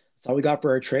 that's all we got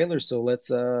for our trailer. So let's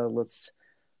move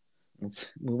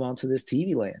on to this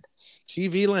TV land.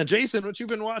 TV land. Jason, what you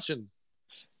been watching?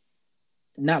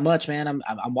 Not much, man.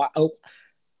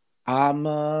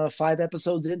 I'm 5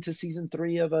 episodes into season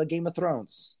 3 of Game of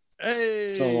Thrones.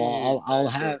 Hey, so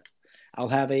I'll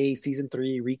have a season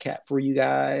 3 recap for you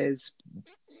guys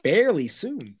fairly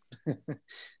soon. But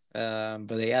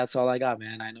yeah, that's all I got,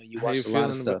 man. I know you watched a lot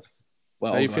of stuff.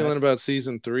 How are you feeling about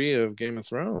season 3 of Game of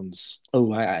Thrones?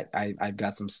 Oh, I've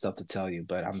got some stuff to tell you,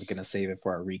 but I'm gonna save it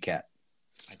for our recap.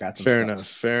 I got some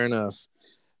Fair enough.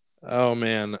 Oh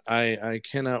man, I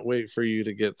cannot wait for you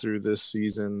to get through this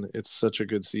season. It's such a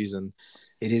good season.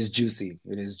 It is juicy.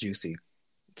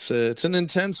 It's an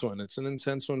intense one. It's an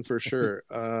intense one for sure.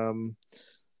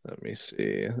 Let me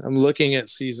see. I'm looking at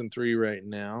season 3 right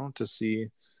now to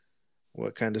see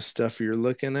what kind of stuff you're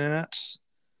looking at.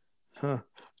 Huh.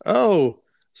 Oh,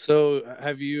 so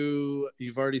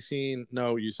you've already seen?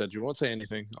 No, you said you won't say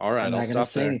anything. All right, I'm not gonna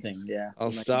say anything. Yeah,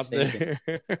 I'll stop there.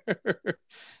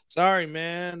 Sorry,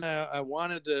 man. I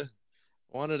wanted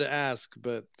to ask,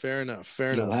 but fair enough.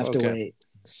 You'll have to wait.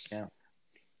 Yeah.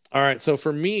 All right. So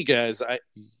for me, guys,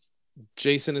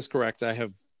 Jason is correct. I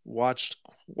have watched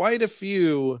quite a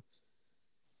few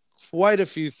quite a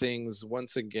few things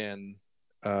once again.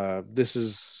 This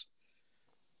is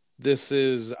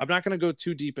I'm not going to go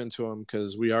too deep into them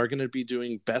because we are going to be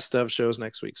doing best of shows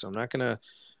next week, so I'm not going to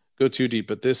go too deep,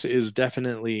 but this is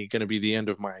definitely going to be the end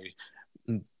of my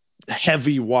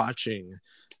heavy watching.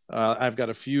 I've got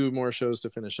a few more shows to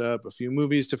finish up, a few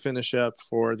movies to finish up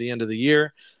for the end of the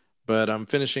year, but I'm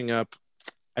finishing up.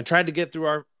 I tried to get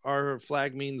through our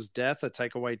Flag Means Death, a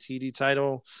Taika Waititi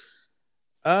title.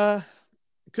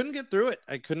 Couldn't get through it.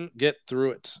 I couldn't get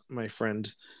through it, my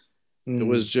friend. It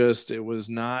was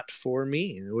not for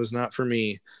me. It was not for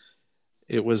me.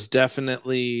 It was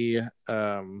definitely,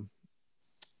 I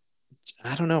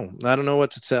don't know. I don't know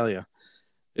what to tell you.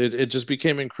 It just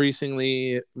became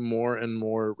increasingly more and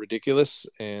more ridiculous.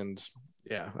 And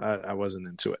yeah, I wasn't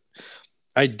into it.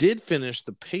 I did finish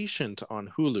The Patient on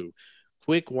Hulu.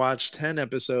 Quick watch, 10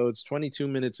 episodes, 22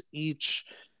 minutes each.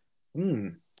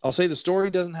 I'll say the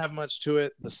story doesn't have much to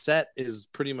it. The set is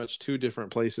pretty much two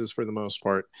different places for the most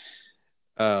part.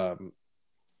 But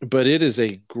it is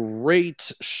a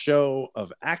great show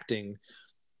of acting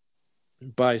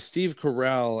by Steve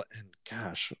Carell. And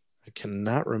gosh, I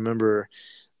cannot remember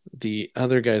the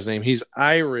other guy's name. He's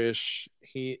Irish.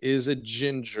 He is a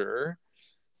ginger.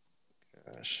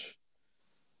 Gosh,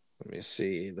 let me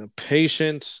see. The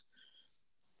Patient.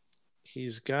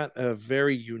 He's got a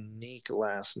very unique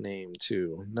last name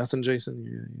too. Nothing, Jason?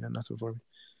 You got nothing for me?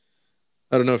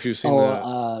 I don't know if you've seen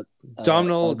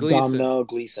Domhnall Gleeson. Domhnall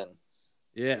Gleeson.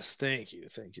 Yes, thank you.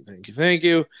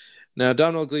 Now,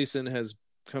 Domhnall Gleeson has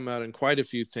come out in quite a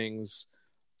few things.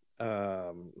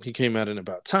 He came out in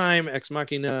About Time, Ex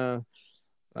Machina,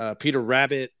 Peter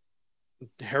Rabbit,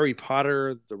 Harry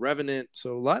Potter, The Revenant.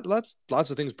 So lots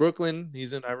of things. Brooklyn.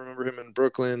 I remember him in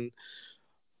Brooklyn.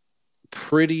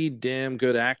 Pretty damn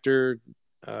good actor.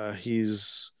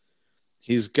 He's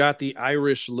got the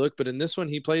Irish look, but in this one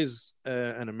he plays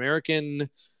an American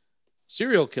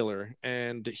serial killer,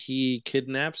 and he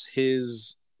kidnaps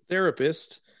his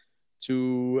therapist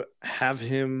to have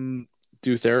him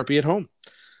do therapy at home.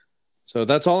 So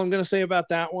that's all I'm going to say about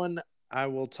that one. I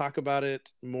will talk about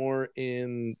it more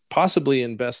possibly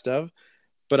in best of,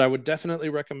 but I would definitely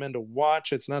recommend a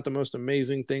watch. It's not the most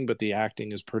amazing thing, but the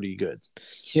acting is pretty good.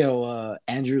 Yo,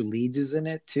 Andrew Leeds is in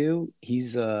it too. He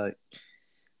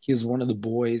was one of the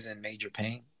boys in Major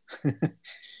Payne.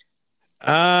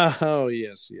 Oh,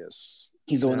 yes.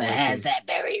 He's the one that has that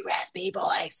very raspy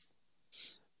voice.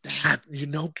 You're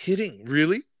no kidding.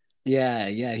 Really? Yeah.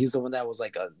 He's the one that was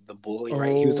like the bully,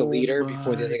 right? He was a leader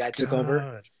before the other guy took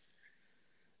over.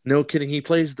 No kidding. He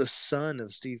plays the son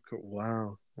of Steve.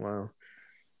 Wow.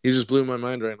 You just blew my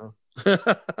mind right now.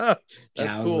 I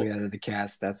was looking at the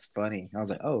cast. That's funny. I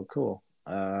was like, oh, cool.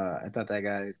 I thought that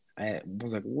guy. I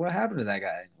was like, what happened to that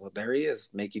guy? Well, there he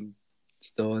is,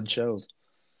 still in shows.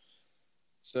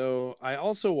 So I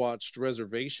also watched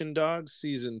Reservation Dogs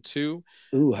season 2.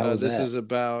 Ooh, how was this? This is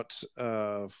about, is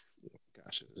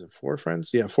it 4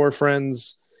 friends? Yeah, 4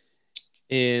 friends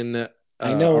in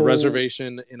a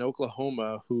reservation in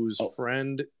Oklahoma whose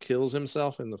friend kills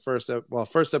himself in the first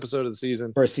episode of the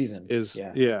season. First season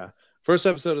first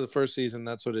episode of the first season.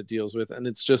 That's what it deals with, and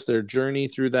it's just their journey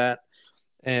through that,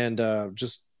 and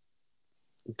just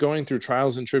going through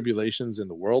trials and tribulations in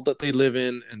the world that they live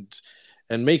in,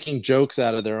 and making jokes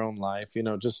out of their own life.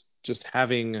 Just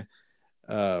having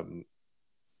having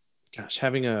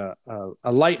a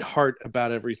light heart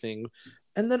about everything,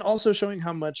 and then also showing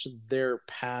how much their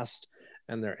past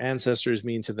and their ancestors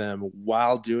mean to them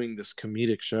while doing this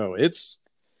comedic show. It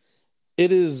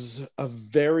is a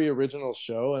very original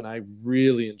show, and I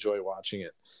really enjoy watching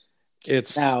it.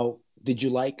 Now, did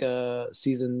you like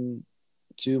season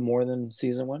 2 more than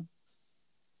season 1?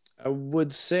 I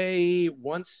would say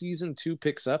once season 2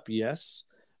 picks up, yes.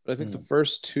 But I think the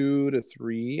first 2 to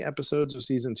 3 episodes of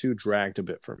season 2 dragged a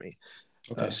bit for me.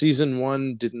 Okay. Season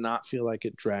 1 did not feel like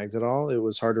it dragged at all. It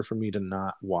was harder for me to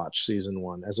not watch season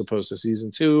 1 as opposed to season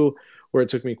 2, where it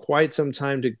took me quite some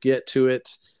time to get to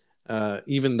it,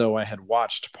 even though I had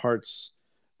watched parts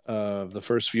of the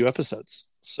first few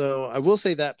episodes. So I will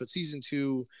say that, but season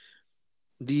 2,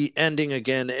 the ending,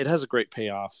 again, it has a great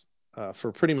payoff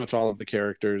for pretty much all of the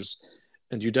characters.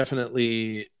 And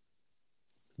they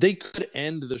could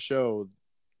end the show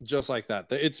just like that.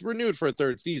 It's renewed for a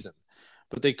 3rd season.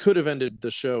 But they could have ended the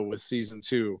show with season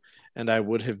 2, and I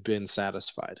would have been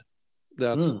satisfied.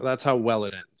 That's how well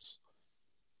it ends.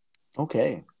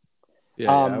 Okay.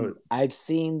 Yeah. I've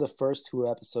seen the first 2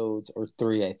 episodes, or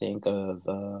 3, I think, of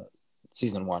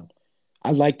season 1.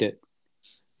 I liked it.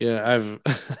 Yeah,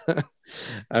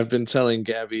 I've been telling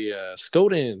Gabby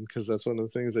Skoden because that's one of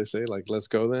the things they say, like let's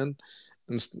go then.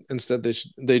 Instead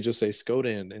they just say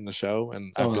Skoden in the show,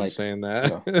 and Oh, I've been like, saying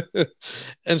yeah, that.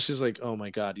 And she's like, "Oh my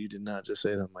god, you did not just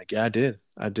say that." I'm like, "Yeah,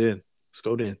 I did.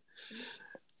 Skoden."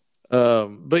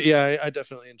 But yeah, I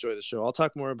definitely enjoy the show. I'll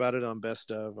talk more about it on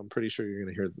Best of. I'm pretty sure you're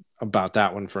gonna hear about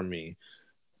that one from me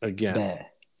again. bet.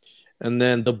 And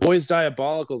then The Boys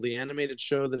Diabolical, the animated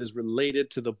show that is related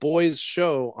to The Boys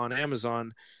show on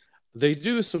Amazon. They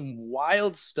do some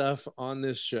wild stuff on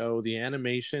this show. The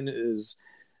animation is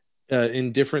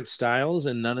in different styles,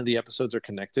 and none of the episodes are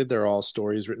connected. They're all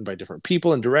stories written by different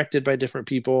people and directed by different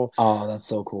people. Oh, that's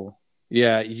so cool.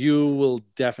 Yeah, you will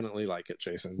definitely like it,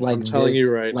 Jason. Like I'm telling you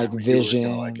right like now, you are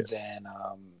gonna like it. Visions and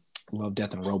Love,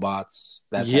 Death and Robots.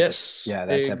 That type of, Yes, yeah,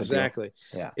 that type of deal. exactly.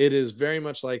 Yeah. It is very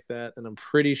much like that, and I'm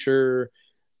pretty sure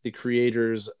the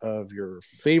creators of your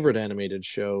favorite animated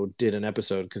show did an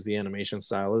episode because the animation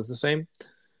style is the same.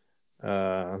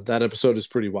 That episode is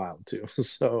pretty wild too,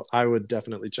 so I would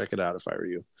definitely check it out if I were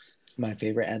you. My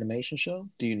favorite animation show.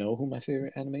 Do you know who my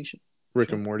favorite animation Rick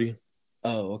show? and Morty.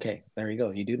 Oh, okay. There you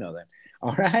go. You do know that.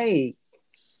 All right.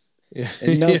 Yeah,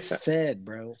 Enough yeah, said,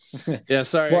 bro. yeah.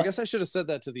 Sorry, I What? guess I should have said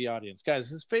that to the audience, guys.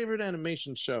 His favorite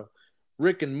animation show,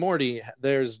 Rick and Morty.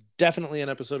 There's definitely an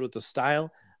episode with the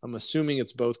style. I'm assuming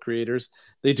it's both creators.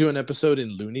 They do an episode in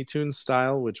Looney Tunes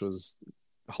style, which was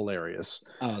hilarious.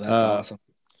 Oh, that's Uh, awesome.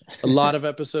 a lot of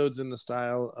episodes in the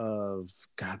style of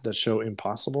God, that show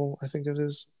Impossible, I think it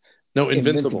is. No,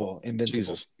 Invincible. Invincible.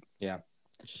 Jesus. Yeah.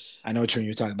 I know which one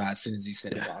you're talking about. As soon as you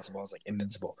said Impossible, I was like,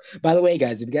 Invincible. By the way,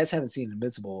 guys, if you guys haven't seen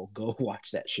Invincible, go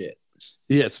watch that shit.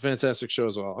 Yeah, it's a fantastic show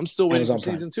as well. I'm still waiting Amazon for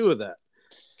Prime. season 2 of that.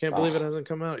 Can't believe it Oh, hasn't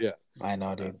come out yet. I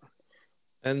know, dude.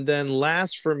 And then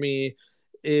last for me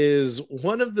is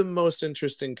one of the most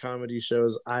interesting comedy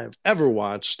shows I've ever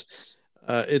watched.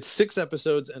 It's 6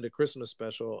 episodes and a Christmas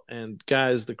special. And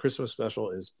guys, the Christmas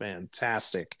special is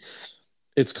fantastic.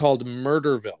 It's called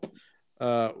Murderville.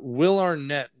 Will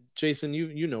Arnett, Jason,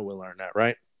 you know Will Arnett,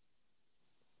 right?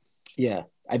 Yeah,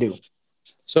 I do.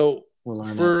 So Will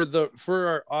Arnett. for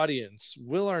our audience,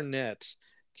 Will Arnett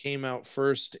came out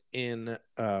first in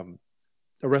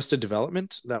Arrested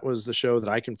Development. That was the show that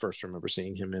I can first remember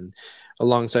seeing him in,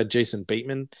 alongside Jason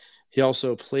Bateman. He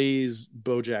also plays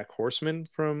BoJack Horseman,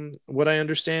 from what I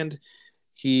understand.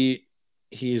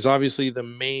 He's obviously the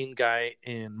main guy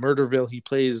in Murderville. He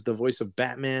plays the voice of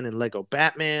Batman in Lego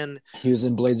Batman. He was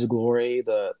in Blades of Glory.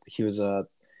 He was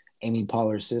Amy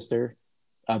Pollar's sister,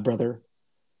 brother.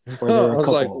 Or I they're a was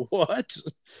like, couple. what?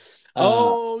 Uh,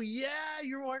 Oh yeah,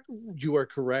 you are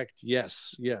correct.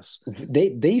 Yes, yes.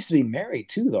 they used to be married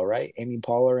too, though, right? Amy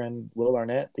Poehler and Will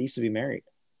Arnett. They used to be married.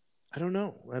 I don't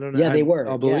know. I don't know. Yeah, they were.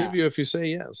 I'll believe Yeah, you if you say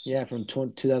yes. yeah. From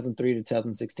 2003 to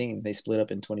 2016, they split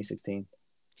up in 2016.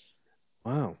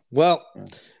 Wow. Well, Yeah.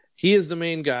 he is the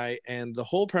main guy, and the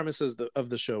whole premise of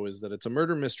the show is that it's a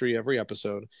murder mystery every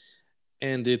episode,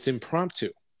 and it's impromptu.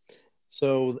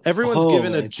 So everyone's Oh,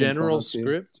 given a it's general impromptu.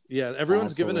 script. Yeah,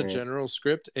 everyone's That's given a hilarious. general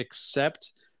script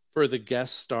except for the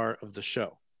guest star of the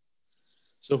show.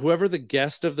 So whoever the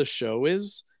guest of the show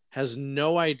is has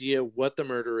no idea what the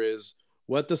murder is,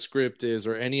 what the script is,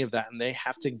 or any of that, and they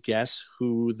have to guess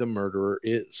who the murderer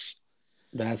is.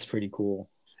 That's pretty cool.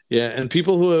 Yeah, and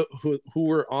people who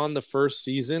were on the first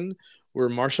season were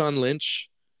Marshawn Lynch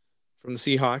from the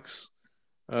Seahawks,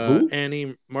 Who?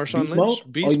 Annie Marshawn Beast Lynch, mode? Oh,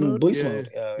 you Beast mean Mode. Beast Yeah, mode?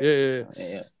 Yeah, yeah, yeah, yeah,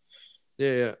 yeah.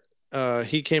 yeah, yeah.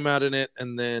 He came out in it,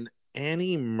 and then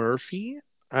Annie Murphy.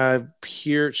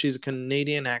 Here she's a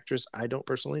Canadian actress. I don't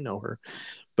personally know her,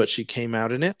 but she came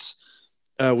out in it.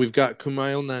 We've got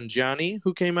Kumail Nanjiani,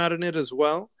 who came out in it as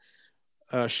well.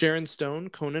 Sharon Stone,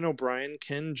 Conan O'Brien,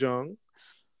 Ken Jeong.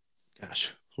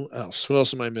 Gosh, who else? Who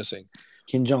else am I missing?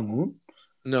 Kim Jong Un.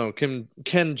 No, Ken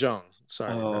Jeong.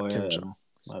 Sorry, Oh not yeah, Kim yeah. Jeong.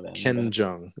 My bad. My Ken bad.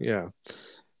 Jeong. Yeah,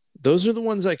 those are the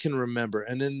ones I can remember.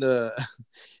 And in the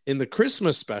in the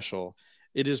Christmas special,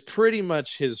 it is pretty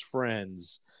much his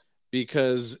friends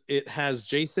because it has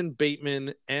Jason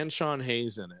Bateman and Sean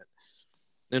Hayes in it.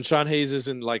 And Sean Hayes is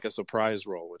in like a surprise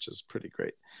role, which is pretty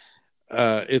great.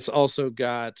 It's also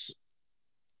got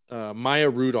Maya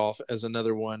Rudolph as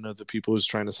another one of the people who's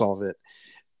trying to solve it,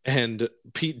 and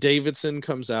Pete Davidson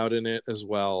comes out in it as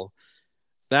well.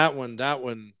 That one.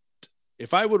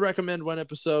 If I would recommend one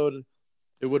episode,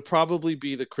 it would probably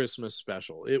be the Christmas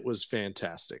special. It was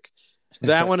fantastic.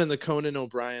 That one and the Conan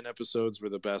O'Brien episodes were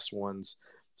the best ones.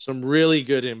 Some really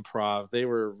good improv. They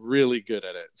were really good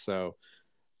at it. So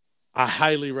I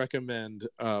highly recommend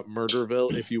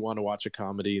Murderville if you want to watch a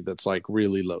comedy that's like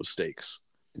really low stakes.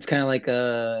 It's kind of like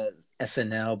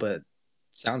SNL, but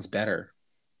sounds better.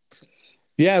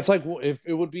 Yeah, it's like if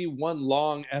it would be one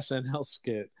long SNL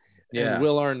skit, and Yeah.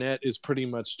 Will Arnett is pretty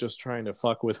much just trying to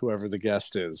fuck with whoever the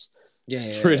guest is. Yeah, It's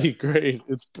yeah, yeah. pretty great.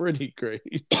 It's pretty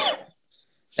great.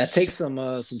 That takes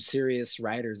some serious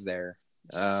writers there.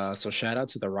 So shout out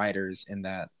to the writers in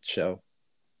that show.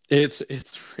 It's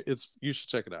you should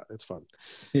check it out. It's fun.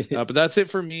 But that's it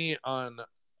for me on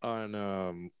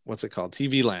what's it called?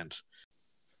 TV Land.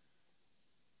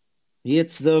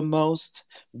 It's the most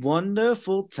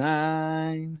wonderful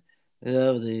time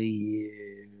of the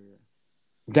year.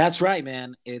 That's right,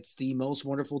 man. It's the most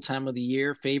wonderful time of the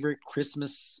year. Favorite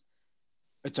Christmas.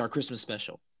 It's our Christmas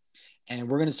special. And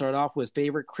we're going to start off with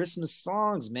favorite Christmas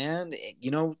songs, man.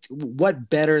 You know, what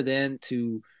better than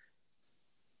to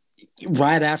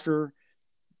right after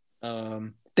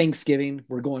Thanksgiving,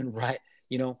 we're going right,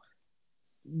 you know,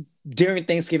 during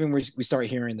Thanksgiving, we start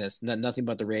hearing this. Nothing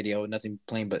but the radio, nothing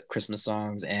playing but Christmas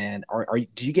songs. And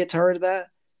do you get tired of that?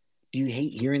 Do you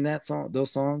hate hearing those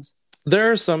songs?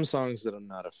 There are some songs that I'm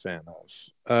not a fan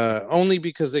of, only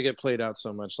because they get played out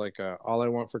so much. Like "All I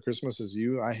Want for Christmas Is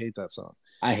You." I hate that song.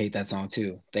 I hate that song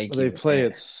too. Thank They you. play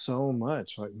it so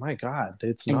much. Like, my God,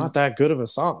 it's And not that good of a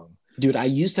song. dude, I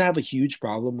used to have a huge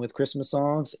problem with Christmas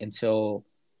songs until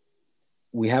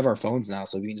we have our phones now,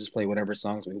 so we can just play whatever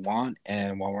songs we want.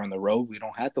 And while we're on the road, we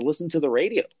don't have to listen to the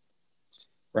radio,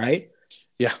 right?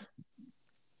 Yeah,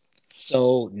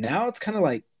 So now it's kind of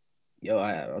like,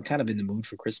 I'm kind of in the mood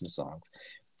for Christmas songs,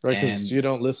 right. and Because you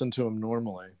don't listen to them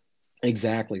normally.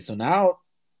 exactly. So now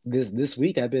this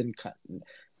week I've been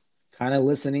kind of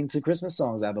listening to Christmas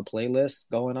songs. I have a playlist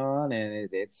going on, and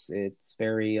it's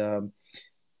very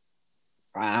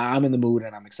I'm in the mood,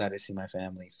 and I'm excited to see my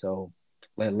family. So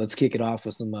let's kick it off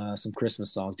with some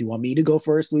Christmas songs. Do you want me to go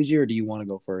first, Luigi, or do you want to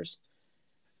go first?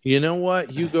 You know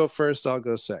what? You go first. I'll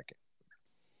go second.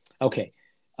 Okay.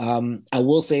 I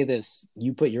will say this: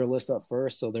 you put your list up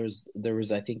first, so there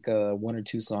was I think one or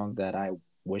two songs that I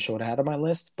wish I would have had on my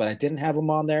list, but I didn't have them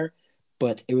on there.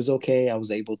 But it was okay. I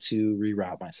was able to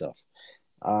reroute myself.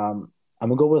 I'm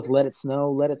gonna go with Let It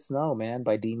Snow," man,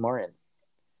 by Dean Martin.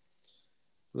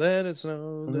 Let it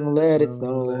snow. Let it Let it snow.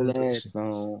 snow, Let let it it snow.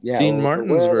 snow. Yeah, Dean over the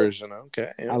Martin's weather. version.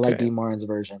 Okay. I like Okay. Dean Martin's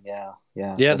version. Yeah,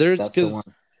 yeah. Yeah, there's That's the one. because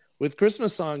with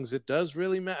Christmas songs, it does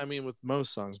really matter. I mean, with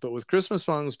most songs, but with Christmas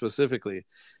songs specifically,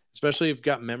 especially if you've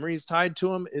got memories tied to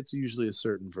them, it's usually a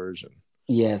certain version.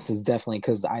 Yes, it's definitely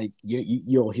because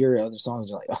you'll hear other songs.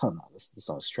 You're like, oh no, this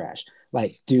song's trash.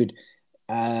 Like, dude,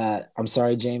 I'm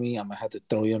sorry, Jamie. I'm gonna have to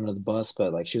throw you under the bus,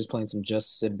 but like, she was playing some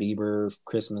Justin Bieber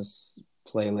Christmas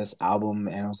playlist album,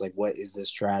 and I was like, what is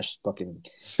this trash? Fucking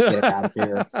get it out of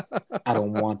here. I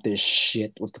don't want this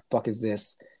shit. What the fuck is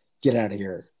this? Get out of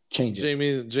here. Change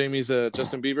it. Jamie's a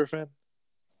Justin Bieber fan.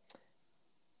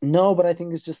 No, but I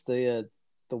think it's just the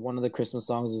one of the Christmas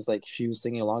songs is like she was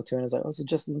singing along to, and it's like, oh, it's a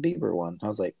Justin Bieber one. I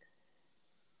was like,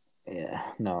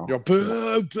 yeah, no. You're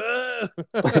boo,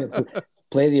 boo.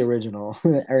 Play the original,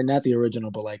 or not the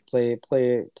original, but like play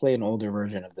an older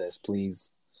version of this,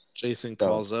 please. Jason So.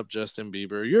 calls up Justin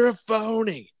Bieber. You're a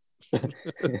phony. No,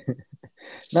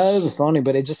 it was funny,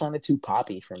 but it just sounded too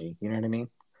poppy for me. You know what I mean?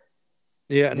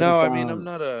 Yeah, no, It's, I mean I'm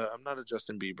not a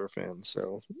Justin Bieber fan,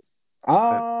 so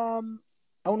I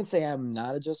wouldn't say I'm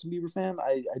not a Justin Bieber fan.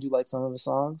 I do like some of his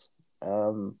songs.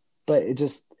 But it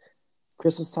just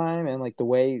Christmas time and like the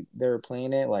way they were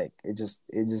playing it, like it just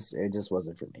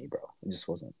wasn't for me, bro. It just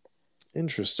wasn't.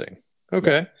 interesting.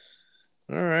 Okay.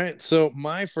 Yeah. All right. So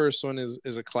my first one is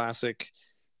a classic.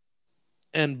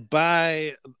 And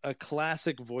by a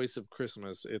classic voice of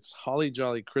Christmas, it's Holly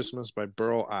Jolly Christmas by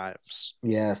Burl Ives.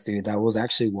 Yes, dude. That was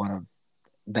actually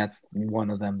that's one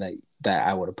of them that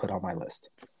I would have put on my list.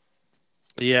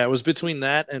 Yeah, it was between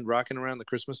that and Rocking Around the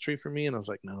Christmas Tree for me, and I was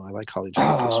like, no, I like Holly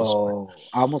Jolly Christmas more.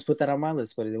 I almost put that on my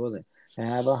list, but it wasn't.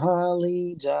 Have a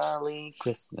holly jolly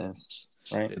Christmas,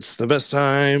 right? It's the best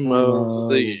time of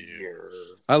the year.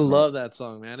 I love that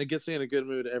song, man. It gets me in a good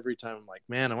mood every time. I'm like,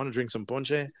 man, I want to drink some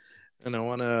ponche, and I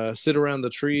want to sit around the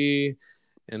tree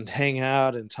and hang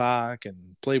out and talk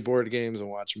and play board games and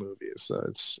watch movies. So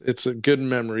it's a good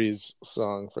memories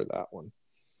song for that one.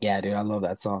 Yeah, dude, I love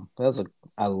that song.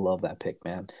 I love that pick,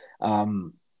 man.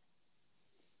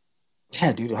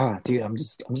 Yeah, dude, I'm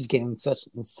just getting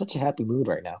in such a happy mood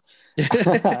right now.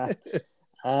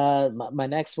 My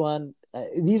next one.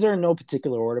 These are in no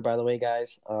particular order, by the way,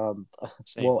 guys.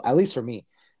 Well, at least for me.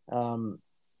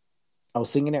 I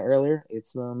was singing it earlier.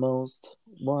 It's the most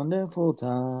wonderful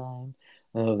time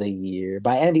of the year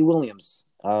by Andy Williams,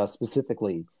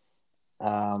 specifically.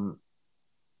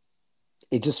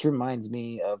 It just reminds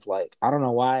me of like, I don't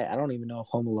know why. I don't even know if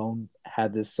Home Alone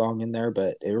had this song in there,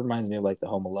 but it reminds me of like the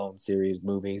Home Alone series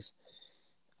movies.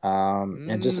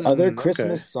 And just other Okay.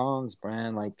 Christmas songs,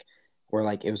 Brand, like where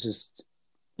like it was just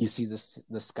you see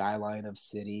the skyline of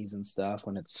cities and stuff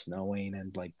when it's snowing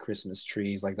and like Christmas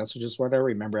trees. Like that's just what I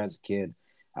remember as a kid.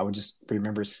 I would just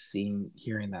remember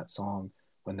hearing that song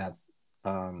when that's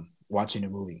watching a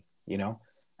movie. You know,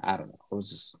 I don't know. It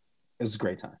was a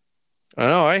great time.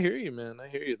 Oh, I hear you, man. I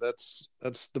hear you. That's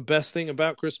the best thing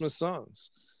about Christmas songs.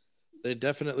 They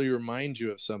definitely remind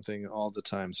you of something all the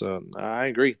time. So I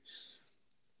agree.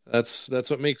 That's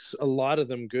what makes a lot of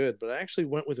them good. But I actually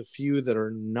went with a few that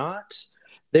are not.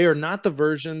 They are not the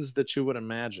versions that you would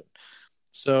imagine.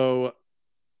 So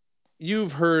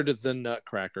you've heard the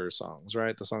Nutcracker songs,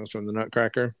 right? The songs from the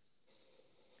Nutcracker.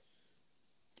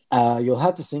 You'll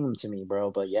have to sing them to me,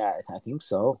 bro. But yeah, I think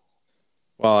so.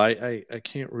 Well, I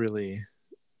can't really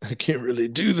I can't really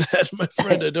do that, my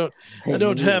friend. I Hey, me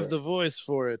don't have neither. the voice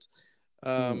for it.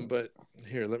 Hmm. But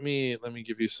here, let me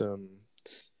give you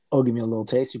Oh, give me a little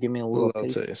taste. You give me a a little little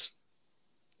taste. taste.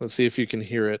 Let's see if you can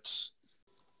hear it.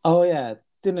 Oh yeah.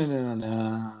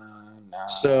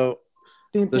 So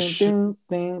Ding, the ding, sh- ding,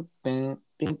 ding, ding,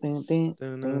 ding, ding, ding,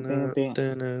 ding, ding,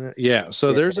 ding. yeah,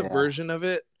 so there's a Yeah. version of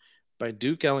it by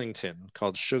Duke Ellington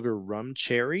called Sugar Rum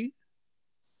Cherry.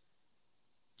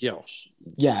 Yo,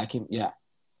 Yeah, I can. Yeah.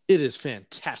 it is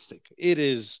fantastic. It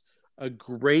is a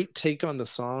great take on the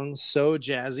song, so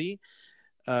jazzy,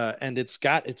 and it's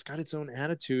got its own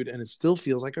attitude, and it still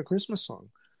feels like a Christmas song.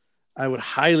 I would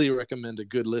highly recommend a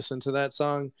good listen to that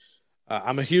song.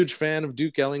 I'm a huge fan of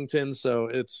Duke Ellington, so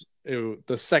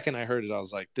the second I heard it, I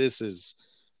was like, this is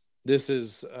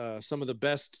some of the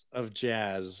best of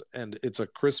jazz, and it's a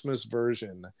Christmas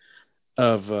version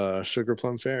of Sugar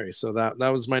Plum Fairy. So that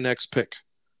was my next pick.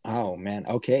 Oh man.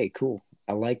 Okay. Cool.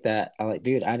 I like that.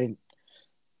 dude. I didn't.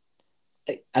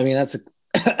 I mean, that's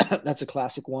a that's a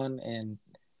classic one, and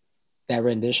that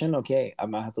rendition. Okay, I'm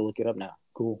gonna have to look it up now.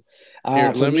 Cool.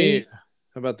 Here, For let me. me,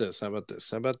 How about this? How about this?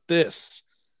 How about this?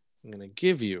 I'm gonna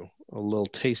give you a little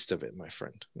taste of it, my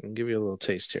friend. I'm gonna give you a little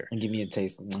taste here. and give me a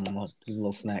taste. Give me a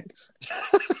little snack.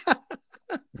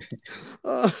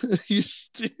 Oh, you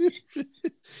stupid.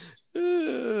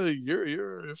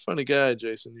 You're a funny guy,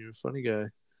 Jason. You're a funny guy.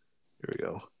 Here we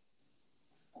go.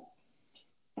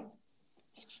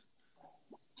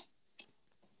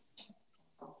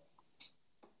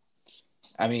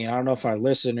 I mean, I don't know if our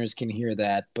listeners can hear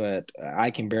that, but I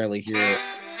can barely hear it.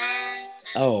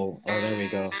 There we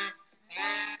go.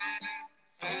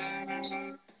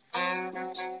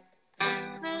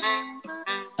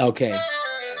 Okay,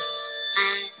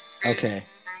 okay,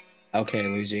 okay,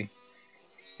 Luigi.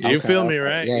 You Okay, feel me, okay,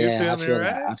 right? yeah, You yeah. I feel me, feel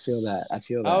that. right? I feel that. I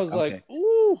feel I that. was like, Okay,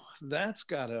 ooh, that's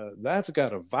got a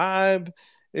vibe.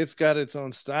 It's got its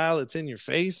own style. It's in your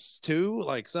face too.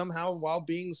 Like somehow while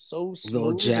being so a little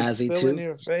smooth, it's jazzy still in too.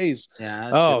 your face. Yeah, I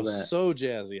Oh, feel that. so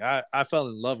jazzy. I fell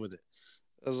in love with it.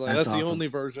 I was like, That's that's the awesome. only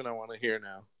version I want to hear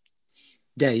now.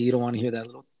 Yeah, you don't want to hear that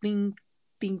little ding,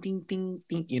 ding, ding, ding,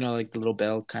 ding. You know, like the little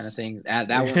bell kind of thing. That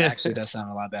one actually does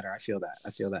sound a lot better. I feel that.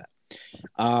 I feel that.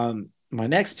 My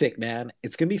next pick, man,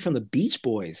 it's gonna be from the Beach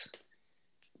Boys,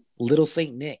 Little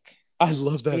Saint Nick. I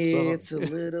love that song. It's a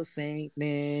little Saint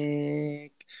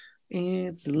Nick.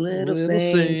 It's a little Little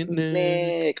Saint Saint Nick.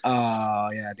 Nick. Oh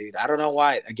yeah, dude. I don't know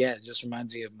why. Again, it just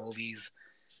reminds me of movies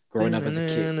growing up as a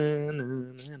kid.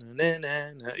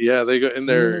 Yeah, they go in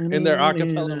their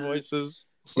acapella voices.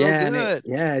 So Yeah, and good.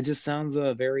 it just sounds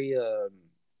very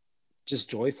just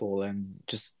joyful and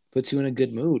just puts you in a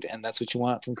good mood, and that's what you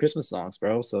want from Christmas songs,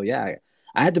 bro. So yeah,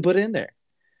 I had to put it in there,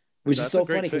 which is That's a so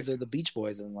great funny because pick. they're the Beach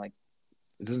Boys, and like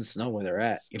it doesn't snow where they're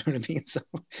at. You know what I mean? So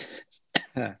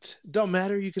Don't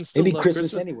matter. You can still maybe love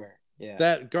Christmas Christmas. anywhere. Yeah,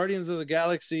 That Guardians of the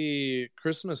Galaxy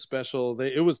Christmas special,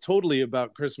 it was totally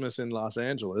about Christmas in Los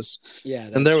Angeles, yeah,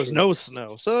 and that's there was true. no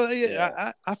snow. So yeah,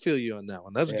 Yeah, I feel you on that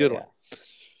one. That's a yeah, good yeah.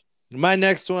 one. My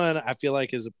next one, I feel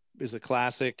like is a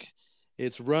classic.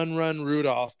 It's "Run Run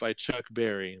Rudolph" by Chuck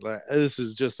Berry. Like, this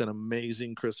is just an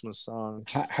amazing Christmas song.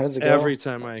 How does it Every go?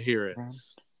 time I hear it, Run,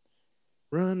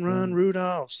 "Run Run run.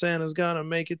 Rudolph, Santa's gonna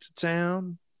make it to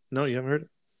town." No, you haven't heard it.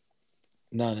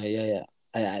 No, no, yeah,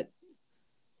 yeah.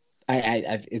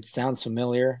 I, it sounds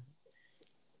familiar.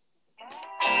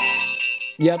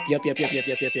 Yep.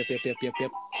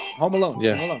 Home Alone.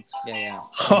 Yeah. Home Alone. Yeah,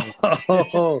 yeah.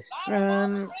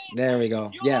 Run. There we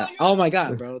go. Yeah. Oh my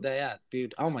God, bro. Yeah,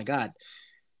 dude. Oh my God.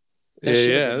 That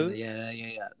should have been in Yeah, the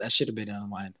yeah. That should have been on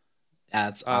mine.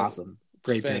 That's yeah. awesome. It's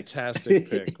a Great pick. fantastic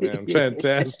pick, man.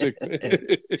 Fantastic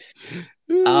pick.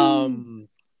 um,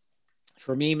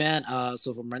 for me, man.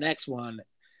 So for my next one,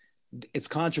 it's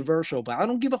controversial, but I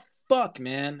don't give a fuck,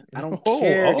 man. I don't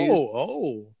care, dude.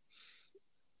 Oh.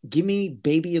 Give me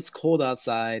 "Baby It's Cold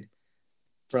Outside"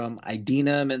 from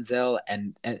Idina Menzel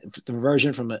and the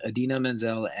version from Idina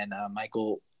Menzel and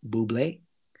Michael Bublé.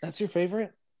 That's your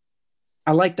favorite?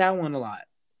 I like that one a lot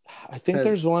I think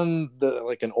there's because one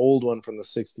like an old one from the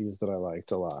 '60s that I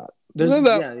liked a lot. there's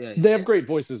They have great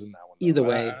voices in that one. Either Though.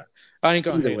 way, I ain't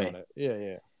gonna either hate way, on it. Yeah,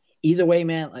 yeah. either way,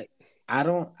 man. Like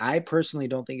I personally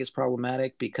don't think it's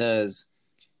problematic because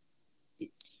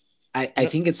I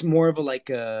think it's more of a like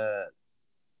a.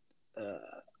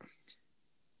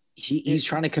 He's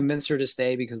trying to convince her to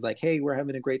stay because like, hey, we're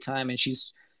having a great time, and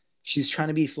she's trying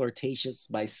to be flirtatious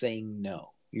by saying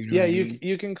no. You know Yeah, what I mean?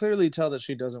 you can clearly tell that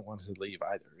she doesn't want to leave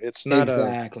either. It's not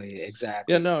exactly.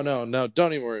 yeah, no.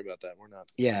 Don't even worry about that. We're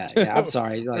not. Yeah. I'm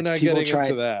sorry. We're Like not people getting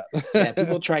into tried. that. Yeah,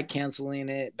 people tried canceling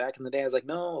it back in the day. I was like,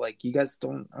 no, like you guys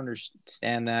don't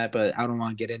understand that, but I don't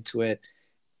want to get into it.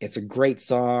 It's a great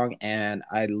song, and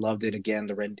I loved it again.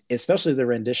 Especially the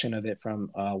rendition of it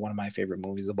from one of my favorite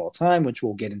movies of all time, which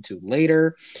we'll get into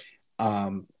later.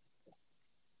 Um,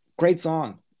 Great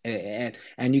song, and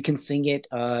you can sing it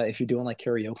if you're doing like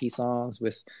karaoke songs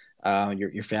with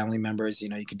your family members. You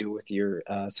know, you can do it with your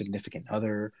significant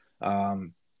other,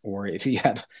 or if you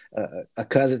have a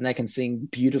cousin that can sing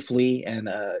beautifully, and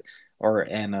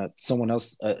someone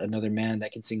else, another man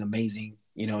that can sing amazing.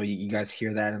 You know, you guys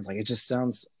hear that, and it's like it just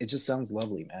sounds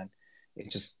lovely, man.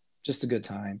 It just a good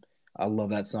time. I love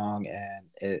that song,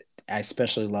 and I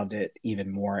especially loved it even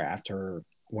more after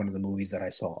one of the movies that I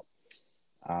saw.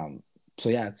 Um, so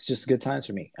yeah, it's just good times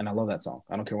for me, and I love that song.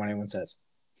 I don't care what anyone says.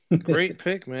 Great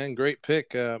pick, man. Great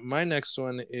pick. My next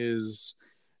one is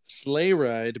Sleigh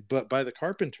Ride, but by the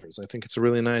Carpenters. I think it's a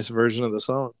really nice version of the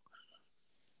song.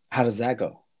 How does that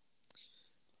go?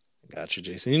 Gotcha,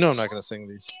 Jason. You know I'm not going to sing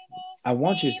these. I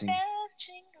want you to sing.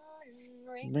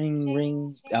 Ring,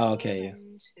 ring. Oh, okay.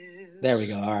 There we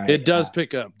go. All right. It does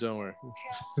pick up. Don't worry.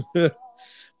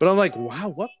 But I'm like,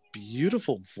 wow, what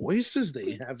beautiful voices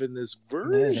they have in this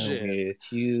version.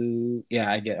 With you.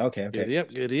 Yeah, I get. Okay. Giddy up,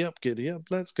 giddy up, giddy up.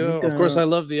 Let's go. Of course, I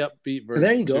love the upbeat version.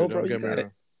 There you go, too, bro. You got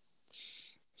it.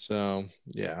 So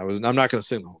yeah, I'm not going to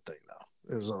sing the whole thing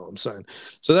though. Is all I'm saying.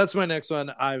 So that's my next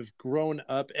one. I've grown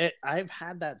up. I've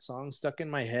had that song stuck in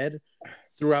my head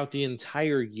throughout the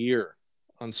entire year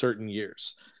on certain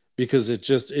years because it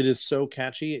is so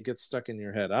catchy. It gets stuck in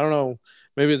your head. I don't know.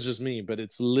 Maybe it's just me, but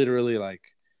it's literally like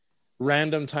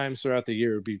random times throughout the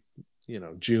year would be,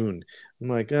 June. I'm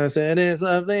like, I said it's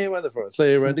lovely weather for a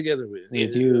sleigh ride together with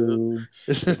you.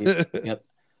 Yep.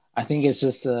 I think it's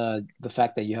just the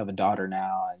fact that you have a daughter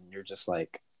now, and you're just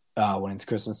like, when it's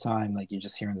Christmas time, like you're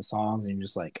just hearing the songs, and you're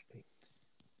just like,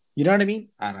 you know what I mean?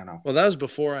 I don't know. Well, that was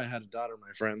before I had a daughter,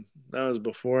 my friend. That was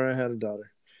before I had a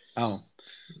daughter. Oh,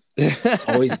 it's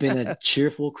always been a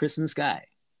cheerful Christmas guy.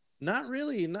 Not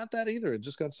really, not that either. It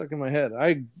just got stuck in my head.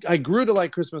 I grew to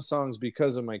like Christmas songs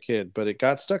because of my kid, but it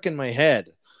got stuck in my head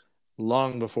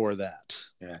long before that.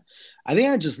 Yeah, I think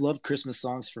I just love Christmas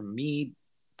songs for me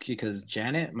because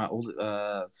Janet,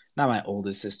 not my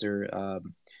oldest sister,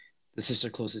 the sister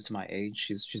closest to my age.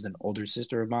 She's an older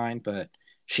sister of mine, but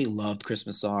she loved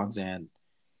Christmas songs, and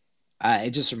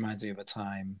it just reminds me of a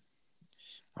time.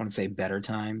 I want to say better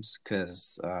times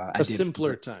because a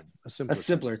simpler time.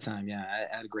 Yeah,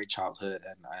 I had a great childhood,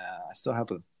 and I still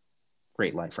have a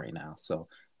great life right now. So,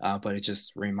 but it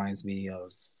just reminds me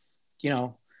of,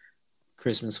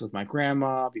 Christmas with my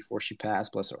grandma before she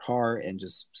passed, bless her heart, and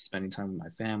just spending time with my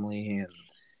family and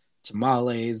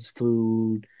tamales,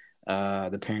 food,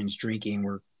 the parents drinking.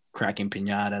 We're cracking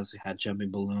piñatas, we had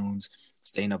jumping balloons,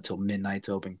 staying up till midnight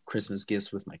to open Christmas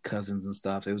gifts with my cousins and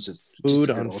stuff. It was just food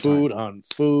on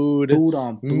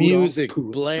food, music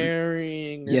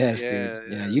blaring. Yes, dude.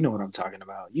 Yeah, you know what I'm talking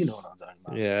about.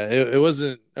 Yeah, it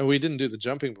wasn't, and we didn't do the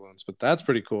jumping balloons, but that's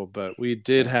pretty cool. But we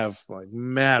did have like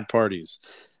mad parties.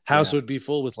 House would be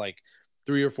full with like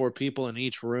 3 or 4 people in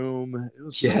each room. It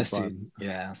was so fun. Dude.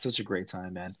 Yeah, such a great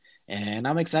time, man. And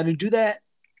I'm excited to do that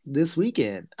this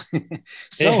weekend.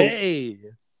 So, hey,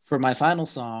 for my final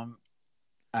song,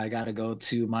 I gotta go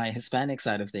to my Hispanic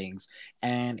side of things,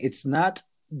 and it's not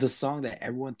the song that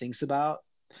everyone thinks about.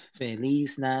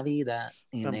 Feliz Navidad.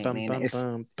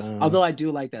 Although I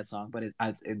do like that song, but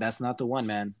that's not the one,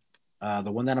 man.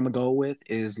 The one that I'm gonna go with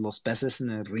is Los Peces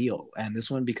en el Rio, and this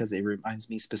one because it reminds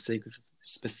me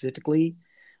specifically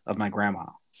of my grandma.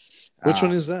 Which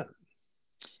one is that?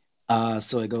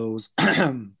 So it goes.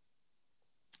 I'm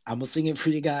gonna sing it for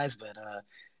you guys, but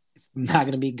it's not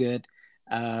gonna be good.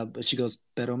 But she goes,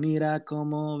 pero mira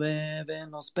como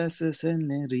beben los peces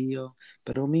en el río,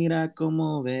 pero mira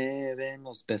como beben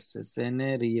los peces en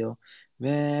el río,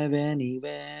 beben y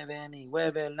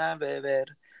vuelven a beber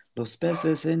los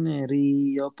peces en el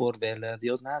río por ver a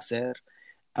Dios nacer.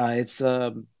 It's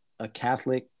a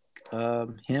Catholic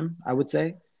hymn, I would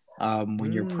say.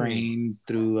 When you're Mm, praying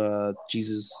through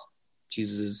Jesus,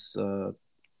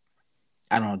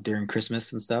 I don't know, during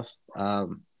Christmas and stuff.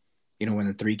 When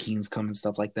the three kings come and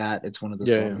stuff like that, it's one of the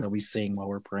yeah, songs yeah. that we sing while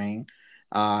we're praying.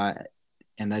 Uh,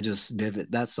 and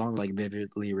that song like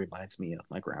vividly reminds me of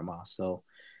my grandma. So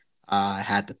I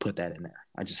had to put that in there.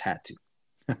 I just had to.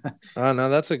 Oh no,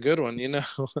 that's a good one.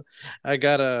 I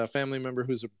got a family member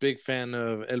who's a big fan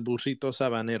of El Burrito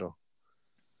Sabanero.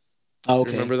 Oh, You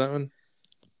okay. remember that one?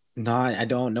 No, I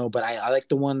don't know, but I like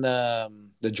the one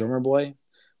the drummer boy,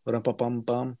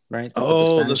 bum, right? The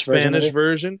Oh, the Spanish version of Spanish it.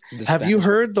 version. The Have you Spanish version.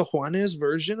 heard the Juanes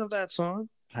version of that song?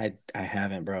 I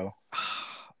haven't, bro.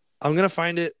 I'm gonna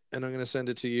find it and I'm gonna send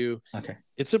it to you. Okay.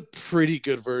 It's a pretty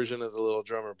good version of the little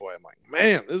drummer boy. I'm like,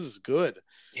 man, this is good.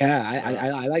 Yeah,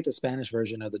 Uh, I like the Spanish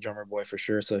version of the drummer boy for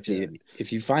sure. So yeah,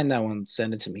 if you find that one,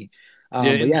 send it to me. yeah.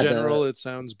 But In yeah, general, it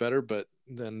sounds better, but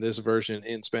then this version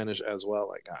in Spanish as well.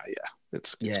 Like, yeah,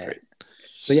 it's yeah. great.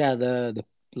 So yeah, the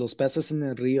Los Peces en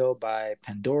el Rio by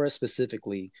Pandora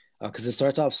specifically, because it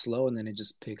starts off slow and then it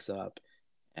just picks up,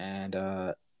 and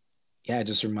yeah, it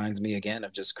just reminds me again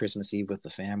of just Christmas Eve with the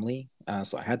family.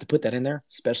 So I had to put that in there,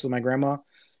 especially my grandma.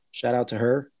 Shout out to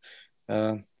her.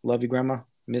 Love you, grandma.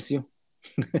 Miss you.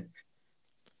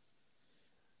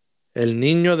 El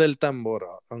Niño del Tambor.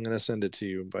 I'm gonna send it to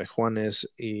you by Juanes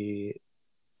y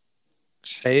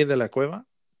Hey de la Cueva.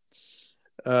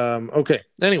 Okay.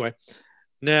 Anyway,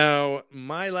 now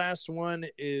my last one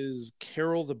is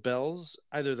Carol the Bells,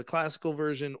 either the classical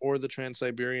version or the Trans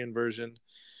Siberian version.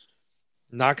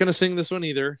 Not gonna sing this one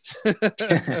either.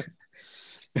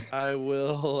 I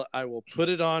will put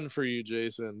it on for you,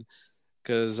 Jason,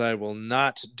 because I will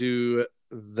not do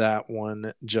that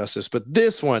one justice. But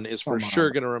this one is for Home sure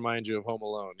Alone. gonna remind you of Home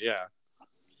Alone. Yeah.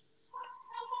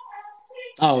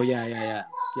 Oh yeah.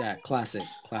 Classic,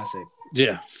 classic.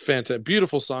 Yeah, fantastic,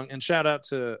 beautiful song, and shout out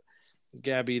to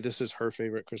Gabby. This is her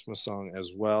favorite Christmas song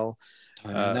as well.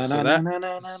 So that,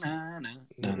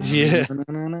 yeah,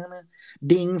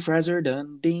 Ding, fries are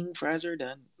done. Ding, fries are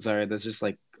done. Sorry, there's just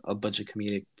like a bunch of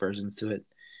comedic versions to it.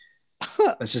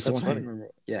 That's just the that's one I funny. remember.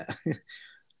 Yeah,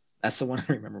 that's the one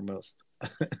I remember most.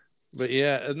 But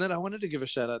yeah, and then I wanted to give a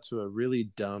shout out to a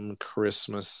really dumb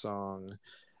Christmas song,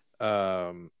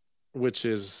 um, which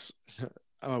is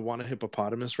 "I Want a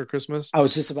Hippopotamus for Christmas." I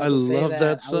was just I about to say love that. that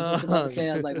I was just about to song. say.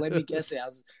 I was like, let me guess it.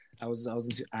 I was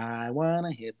into. I want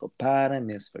a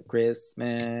hippopotamus for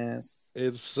Christmas.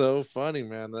 It's so funny,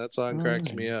 man. That song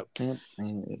cracks me up.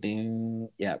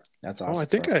 Yeah, that's Oh, I awesome,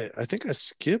 think bro. I think I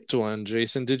skipped one,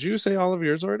 Jason. Did you say all of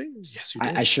yours already? Yes, you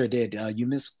I did. sure did. You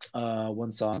missed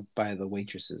one song by the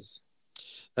Waitresses.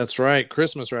 That's right,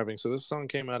 Christmas rapping. So this song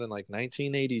came out in like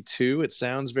 1982. It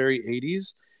sounds very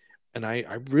 80s, and I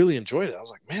really enjoyed it. I was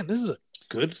like, man, this is a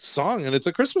good song, and it's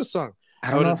a Christmas song. I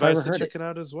I don't would know if I ever advise to heard check it. it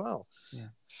out as well. Yeah.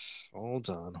 Hold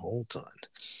on, hold on.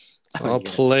 Oh, I'll you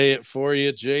good? play it for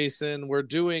you, Jason. We're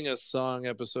doing a song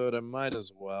episode. I might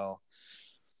as well.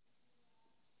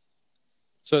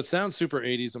 So it sounds super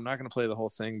 80s. I'm not going to play the whole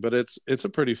thing, but it's a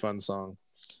pretty fun song.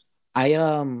 I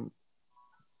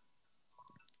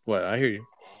What? I hear you.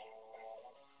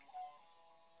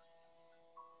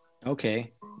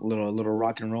 okay. Little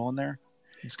rock and roll in there.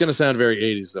 It's going to sound very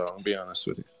 80s though, I'll be honest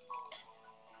with you.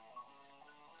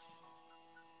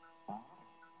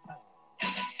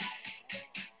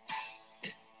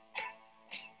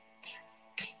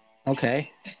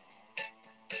 Okay.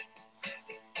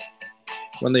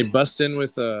 When they bust in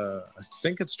with I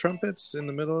think it's trumpets in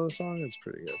the middle of the song, it's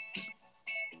pretty good.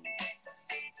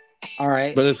 All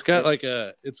right. But it's got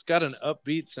an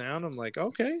upbeat sound. I'm like,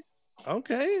 okay,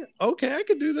 I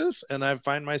could do this. And I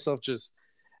find myself just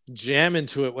jamming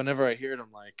to it whenever I hear it.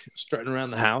 I'm like strutting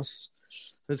around the house.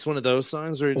 It's one of those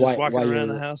songs where you're just Why walking around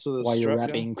the house with a while you're strut going.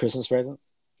 wrapping Christmas present?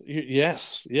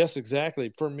 Yes,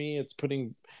 exactly. For me, it's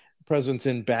putting presents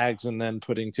in bags and then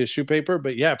putting tissue paper.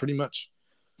 But yeah, pretty much.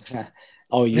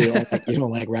 Oh, you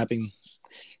don't like wrapping.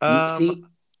 You um, see,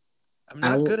 I'm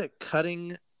I not good will. at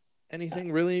cutting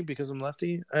anything really because I'm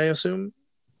lefty. I assume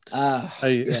I I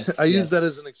Yes, use that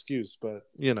as an yes. excuse, but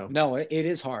you know. No, it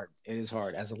is hard. It is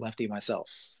hard as a lefty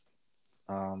myself.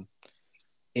 Um,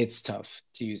 it's tough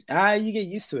to use. You get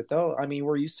used to it though. I mean,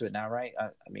 we're used to it now, right? I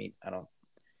mean, I don't.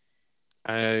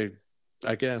 I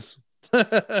I guess.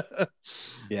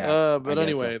 Yeah, I But guess so.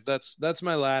 anyway, that's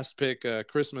my last pick.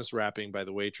 Christmas Wrapping by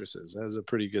the Waitresses. That is a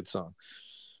pretty good song.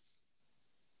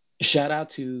 Shout out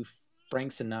to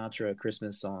Frank Sinatra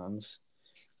Christmas songs.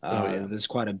 Oh yeah. There's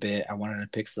quite a bit. I wanted to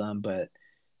pick some, but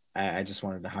I just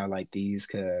wanted to highlight these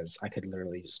because I could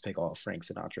literally just pick all Frank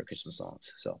Sinatra Christmas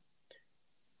songs. So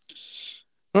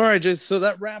All right, Jason. So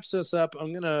that wraps us up.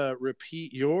 I'm gonna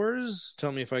repeat yours.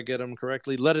 Tell me if I get them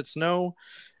correctly. Let It Snow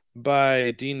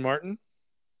by Dean Martin.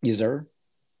 Yes, sir.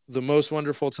 The Most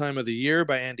Wonderful Time of the Year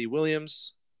by Andy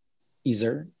Williams. Yes,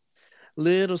 sir.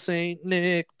 Little Saint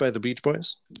Nick by the Beach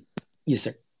Boys. Yes,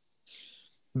 sir.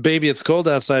 Baby It's Cold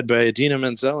Outside by Idina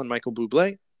Menzel and Michael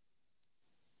Bublé.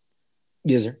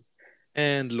 Yes, sir.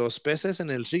 And Los Peces en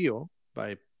el Río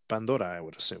by Pandora, I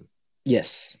would assume.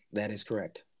 Yes, that is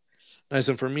correct. Nice.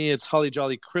 And for me, it's Holly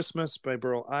Jolly Christmas by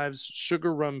Burl Ives,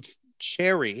 Sugar Rum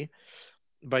Cherry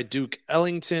by Duke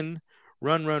Ellington,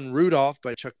 Run Run Rudolph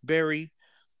by Chuck Berry,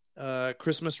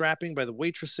 Christmas Wrapping by the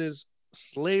Waitresses,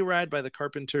 Sleigh Ride by the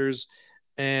Carpenters,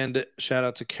 and shout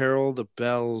out to Carol the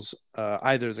Bells,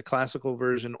 either the classical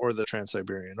version or the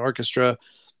Trans-Siberian Orchestra.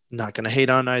 Not going to hate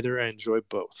on either. I enjoy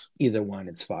both. Either one,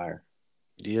 it's fire.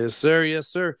 Yes, sir. Yes,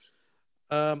 sir.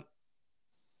 Are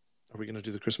we going to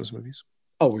do the Christmas movies?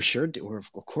 Oh, we're sure.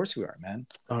 Of course we are, man.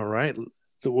 All right.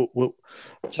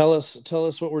 Tell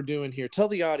us what we're doing here. Tell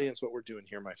the audience what we're doing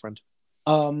here, my friend.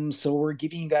 So we're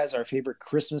giving you guys our favorite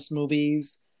Christmas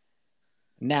movies.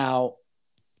 Now,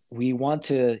 we want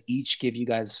to each give you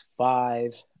guys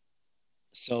 5.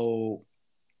 So,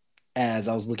 as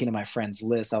I was looking at my friend's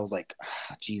list, I was like,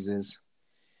 Jesus.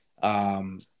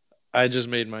 I just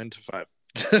made mine to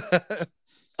 5.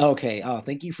 Okay. Oh,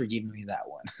 thank you for giving me that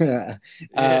one. Yeah.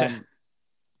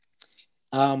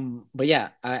 But yeah,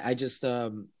 I just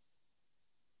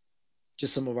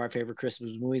some of our favorite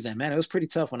Christmas movies, and man, it was pretty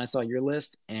tough when I saw your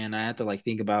list, and I had to like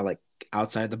think about like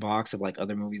outside the box of like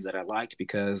other movies that I liked,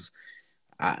 because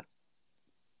I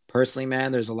personally,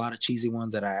 man, there's a lot of cheesy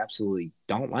ones that I absolutely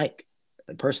don't like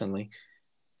personally.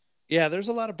 Yeah, there's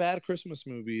a lot of bad Christmas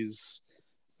movies.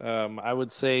 I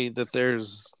would say that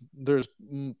there's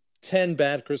 10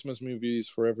 bad Christmas movies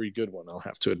for every good one, I'll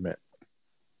have to admit.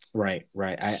 Right.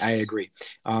 I agree.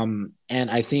 And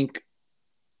I think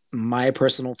my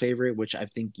personal favorite, which I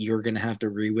think you're gonna have to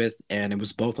agree with, and it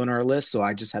was both on our list, so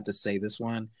I just have to say this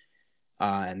one,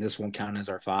 and this won't count as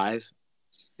our 5.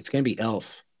 It's gonna be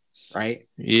Elf, right?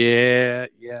 Yeah,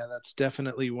 that's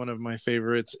definitely one of my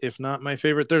favorites, if not my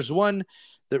favorite. There's one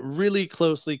that really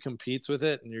closely competes with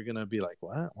it, and you're gonna be like,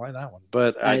 "What? Why that one?"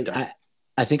 But I don't.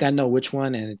 I think I know which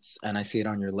one, and I see it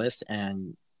on your list,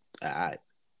 and I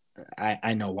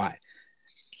know why.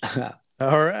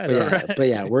 All right. But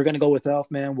yeah, we're gonna go with Elf,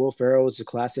 man. Will Ferrell. It's a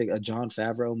classic, a Jon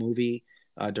Favreau movie,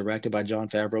 directed by Jon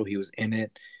Favreau. He was in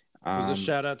it. It was a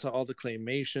shout out to all the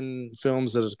claymation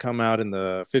films that had come out in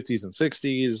the 50s and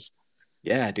 60s.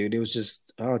 Yeah, dude, it was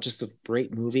just a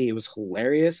great movie. It was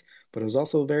hilarious, but it was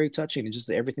also very touching, and just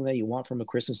everything that you want from a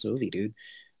Christmas movie, dude.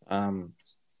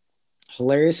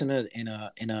 Hilarious in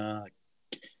a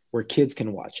where kids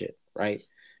can watch it, right?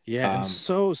 Yeah, and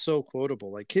so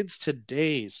quotable. Like kids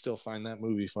today still find that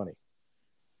movie funny.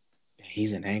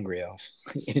 He's an angry elf,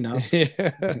 you know.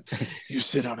 Yeah. You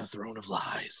sit on a throne of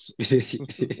lies.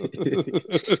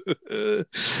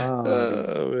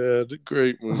 Oh man,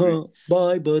 great movie.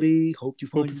 Bye, buddy. Hope you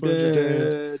find your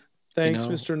dad. Thanks,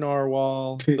 Mr.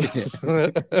 Narwhal.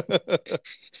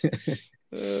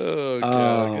 Oh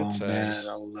god, good times.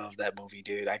 Man, I love that movie,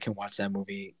 dude. I can watch that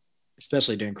movie,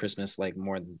 especially during Christmas, like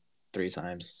more than 3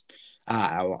 times.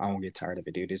 I won't get tired of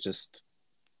it, dude. It's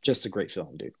just a great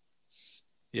film, dude.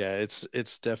 Yeah,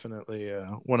 it's definitely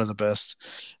one of the best.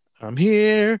 I'm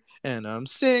here and I'm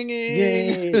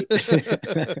singing.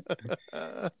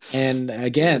 And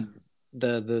again,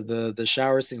 the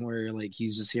shower scene where like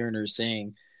he's just hearing her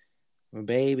sing,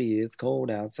 "Baby, it's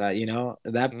cold outside." You know,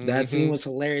 that scene was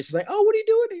hilarious. He's like, "Oh, what are you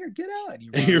doing here? Get out!"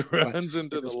 And he runs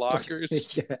into the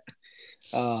lockers. Yeah.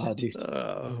 Oh, dude.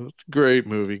 Great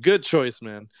movie. Good choice,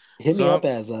 man. Hit me up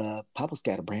as Papa's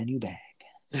got a brand new bag.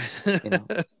 You know.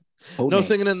 No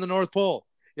singing in the North Pole.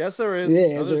 Yes, there is.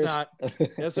 Yeah, no, there's not.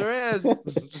 Yes, there is.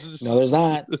 No, there's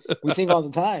not. We sing all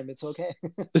the time. It's okay.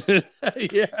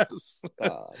 Yes.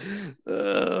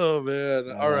 Oh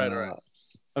man. All right.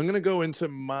 I'm gonna go into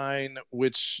mine,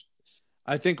 which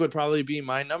I think would probably be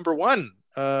my number 1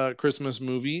 Christmas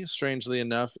movie. Strangely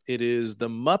enough, it is The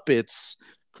Muppets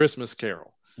Christmas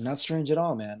Carol. Not strange at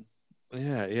all, man.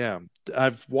 Yeah.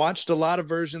 I've watched a lot of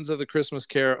versions of A Christmas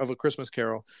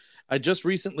Carol. I just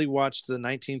recently watched the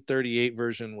 1938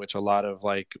 version, which a lot of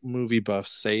like movie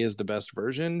buffs say is the best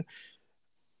version.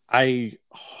 I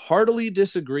heartily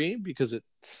disagree because it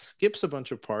skips a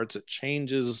bunch of parts. It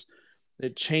changes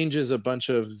a bunch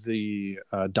of the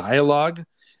dialogue,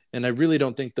 and I really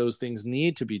don't think those things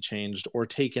need to be changed or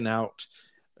taken out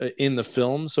in the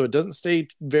film. So it doesn't stay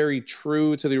very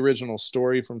true to the original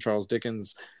story from Charles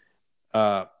Dickens.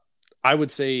 I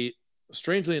would say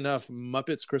strangely enough,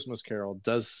 Muppets Christmas Carol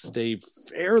does stay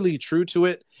fairly true to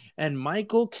it. And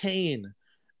Michael Caine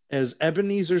as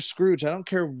Ebenezer Scrooge, I don't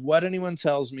care what anyone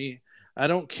tells me. I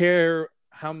don't care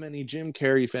how many Jim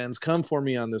Carrey fans come for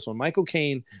me on this one. Michael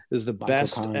Caine is the Michael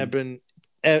best Caine.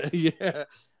 yeah.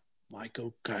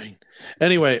 Michael Caine.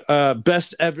 Anyway,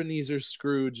 best Ebenezer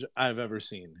Scrooge I've ever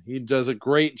seen. He does a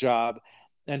great job,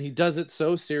 and he does it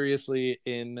so seriously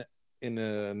in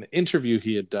an interview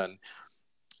he had done.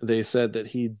 They said that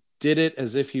he did it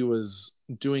as if he was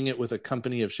doing it with a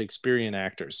company of Shakespearean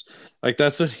actors. Like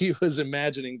that's what he was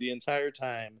imagining the entire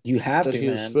time You have that to, he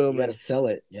was man. You got to filming. sell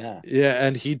it. Yeah. Yeah,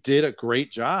 and he did a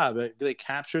great job. They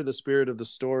capture the spirit of the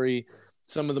story.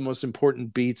 Some of the most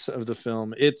important beats of the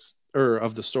film,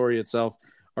 of the story itself,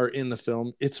 are in the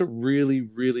film. It's a really,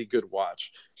 really good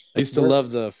watch. I used to We're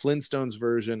love the Flintstones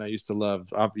version. I used to love,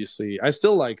 obviously, I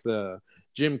still like the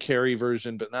Jim Carrey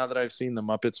version, but now that I've seen the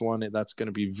Muppets one, that's going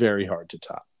to be very hard to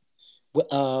top.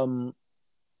 um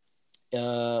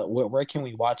where can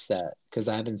we watch that? Because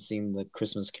I haven't seen the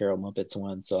Christmas Carol Muppets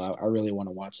one, so I really want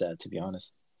to watch that, to be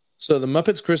honest. So the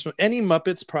Muppets Christmas, any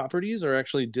Muppets properties are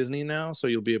actually Disney now, so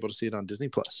you'll be able to see it on Disney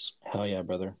Plus. Hell yeah,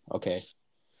 brother. Okay.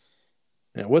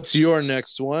 Yeah, what's your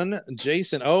next one,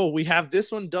 Jason? Oh, we have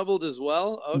this one doubled as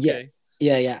well. Yeah. Okay.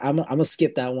 Yeah. I'm gonna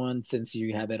skip that one since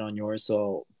you have it on yours.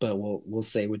 So, but we'll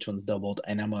say which one's doubled,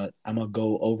 and I'm gonna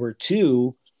go over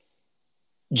to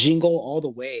Jingle All the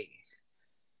Way.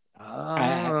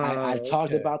 I've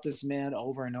talked Okay. about this man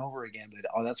over and over again,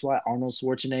 but that's why Arnold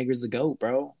Schwarzenegger's the GOAT,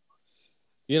 bro.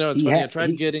 You know, it's He funny. I had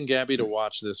tried getting Gabby to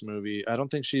watch this movie. I don't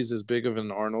think she's as big of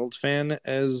an Arnold fan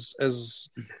as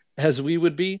we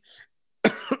would be,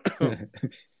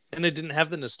 and it didn't have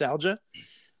the nostalgia.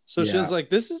 So she Yeah. was like,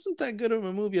 "This isn't that good of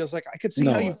a movie." I was like, "I could see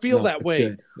how you No, feel no, that it's way.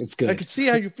 good. It's I good. could see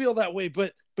how you feel that way,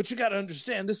 but you got to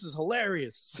understand, this is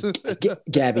hilarious."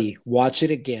 Gabby, watch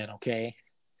it again, okay?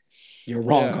 You're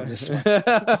wrong on this one.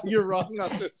 Yeah, you're wrong on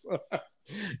this one.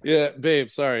 Yeah, babe.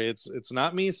 Sorry, it's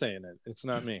not me saying it. It's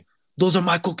not me. Those are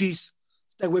my cookies.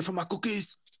 Stay away from my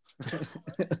cookies.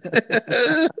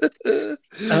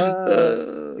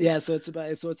 Yeah, so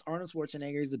it's Arnold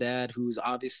Schwarzenegger. He's the dad who's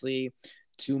obviously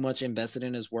too much invested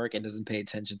in his work and doesn't pay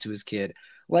attention to his kid,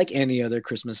 like any other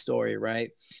Christmas story,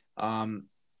 right?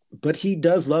 But he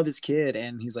does love his kid,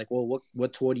 and he's like, "Well,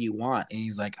 what toy do you want?" And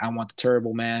he's like, "I want the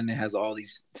Turbo Man. It has all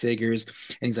these figures."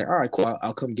 And he's like, "All right, cool.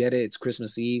 I'll come get it. It's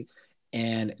Christmas Eve."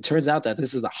 And it turns out that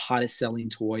this is the hottest selling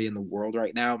toy in the world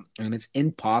right now, and it's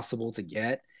impossible to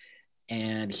get.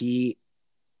 And he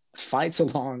fights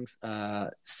along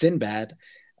Sinbad,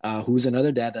 who's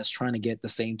another dad that's trying to get the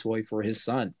same toy for his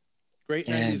son. Great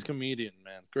And 90s comedian,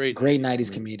 man. Great great 90s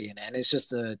 90s comedian. comedian, and it's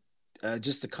just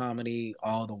a comedy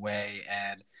all the way.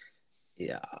 And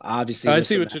yeah, obviously I there's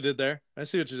see some what you did there. I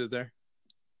see what you did there.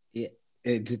 yeah,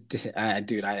 dude, I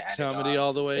didn't know Comedy I all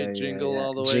was the way, yeah, jingle yeah,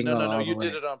 all the way. No, jingle no, no. all the You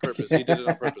did way. it on purpose. He did it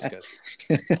on purpose, guys.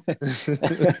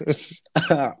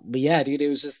 But yeah, dude, it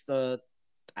was just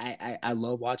I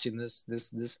love watching this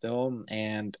film,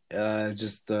 and it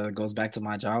just goes back to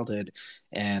my childhood.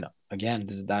 And again,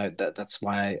 that's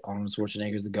why Arnold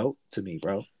Schwarzenegger is the GOAT to me,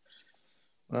 bro.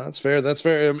 That's fair. That's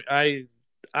fair.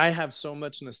 I have so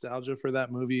much nostalgia for that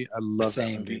movie. I love that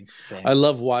Same, movie. dude. I Same.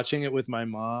 love watching it with my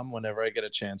mom whenever I get a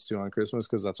chance to on Christmas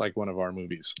because that's like one of our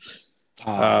movies.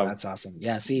 Oh, Uh, that's awesome.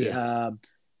 Yeah. See, yeah.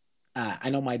 I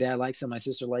know my dad likes it, my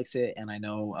sister likes it, and I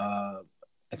know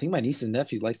I think my niece and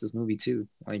nephew likes this movie too.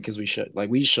 Like, because we show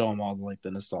them all like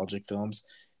the nostalgic films,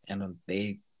 and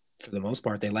they, for the most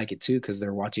part, they like it too because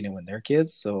they're watching it when they're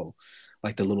kids. So,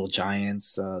 like the Little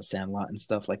Giants, Sandlot, and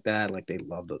stuff like that. Like they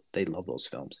love those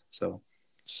films. So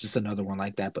it's just another one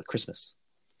like that, but Christmas.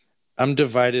 I'm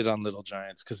divided on Little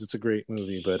Giants because it's a great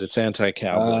movie, but it's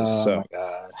anti-Cowboys. Oh So my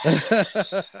god.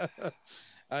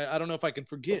 I don't know if I can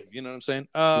forgive. You know what I'm saying?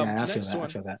 Yeah, I feel Next that. I one.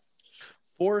 feel that.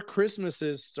 Four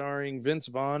Christmases starring Vince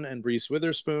Vaughn and Reese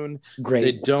Witherspoon. They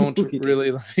Great don't movie, dude. really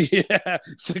yeah,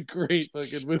 it's a great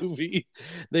fucking movie.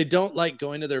 They don't like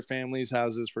going to their families'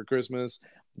 houses for Christmas.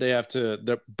 They have to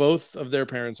both of their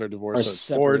parents are Are divorced, so it's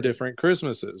four separated. different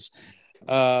Christmases.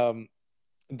 Um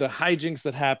the hijinks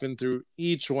that happen through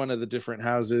each one of the different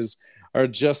houses are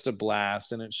just a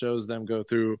blast, and it shows them go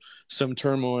through some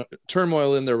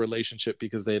turmoil in their relationship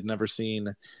because they had never seen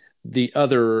the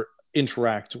other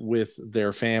interact with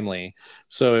their family.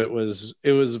 So it was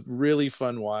really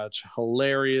fun watch,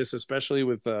 hilarious, especially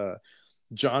with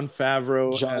John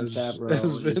Favreau John as Favreau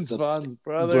is Vince the Vaughn's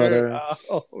brother. brother.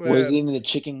 Oh Was man. even the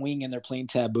chicken wing and they're playing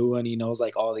taboo and he knows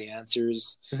like all the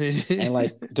answers. And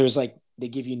like there's like they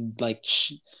give you like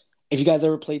if you guys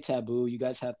ever play taboo, you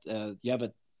guys have you have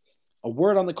a a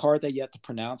word on the card that you have to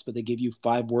pronounce, but they give you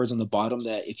 5 words on the bottom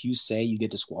that if you say, you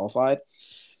get disqualified.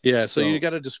 Yeah, so you So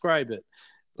got to describe it.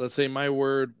 Let's say my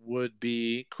word would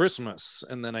be Christmas,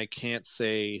 and then I can't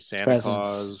say Santa presents,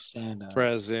 Claus, Santa.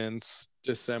 presents,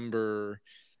 December,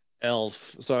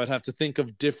 elf. So I'd have to think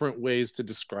of different ways to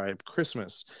describe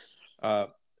Christmas. Uh,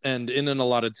 and in an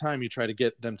allotted time, you try to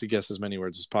get them to guess as many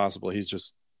words as possible. He's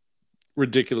just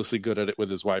ridiculously good at it with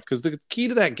his wife, because the key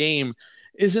to that game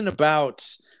isn't about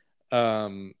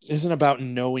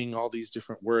knowing all these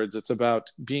different words. It's about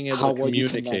being able to How well you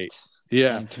communicate. connect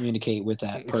Yeah, and communicate with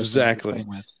that person that you're exactly. playing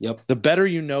with. Yep. The better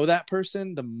you know that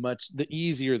person, the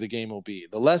easier the game will be.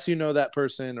 The less you know that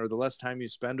person, or the less time you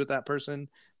spend with that person,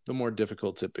 the more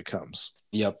difficult it becomes.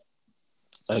 Yep.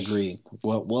 Agree.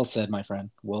 Well said, my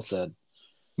friend. Well said.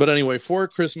 But anyway, Four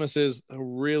Christmases, a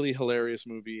really hilarious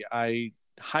movie. I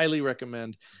highly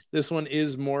recommend. This one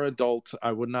is more adult.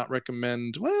 I would not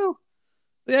recommend. Well,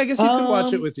 yeah, I guess you could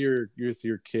watch it Um. with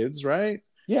your kids, right?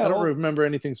 Yeah. I don't Well. remember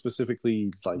anything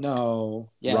specifically like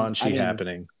No. Yeah. I raunchy mean.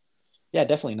 happening. Yeah.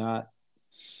 Definitely not.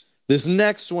 This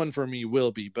next one for me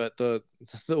will be, but the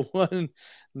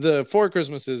Four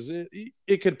Christmases,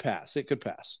 it could pass. It could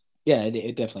pass. Yeah.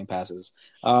 It definitely passes.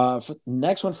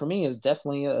 Next one for me is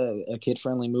definitely a kid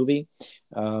friendly movie.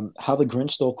 How the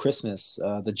Grinch Stole Christmas.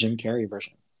 The Jim Carrey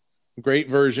version. Great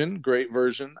version, great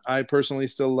version. I personally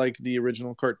still like the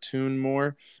original cartoon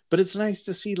more, but it's nice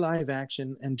to see live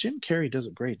action, and Jim Carrey does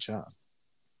a great job.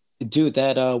 Dude,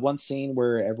 that one scene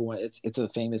where everyone it's a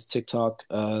famous TikTok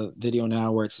video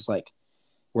now where it's just like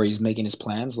where he's making his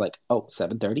plans like, oh,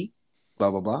 7:30, blah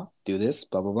blah blah, do this,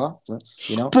 blah blah blah.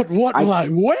 You know? But what I will I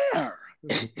wear?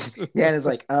 yeah, and it's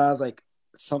like I was like,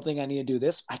 something I need to do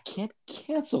this. I can't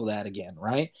cancel that again,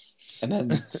 right? And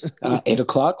then 8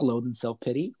 o'clock, load and self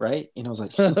pity, right? You know, I was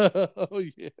like, Oh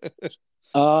yeah.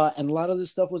 and a lot of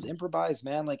this stuff was improvised,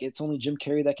 man. Like it's only Jim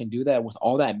Carrey that can do that with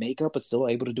all that makeup, but still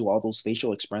able to do all those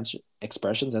facial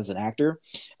expressions as an actor.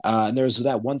 And there's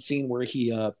that one scene where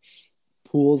he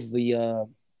pulls the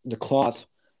cloth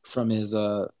from his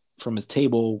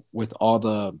table with all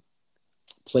the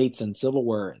plates and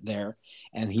silverware there,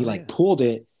 and he Oh like yeah. pulled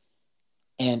it,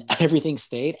 and everything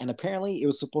stayed. And apparently, it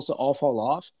was supposed to all fall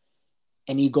off.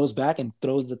 And he goes back and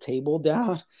throws the table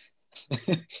down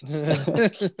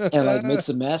and like makes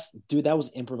a mess. Dude, that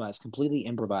was improvised, completely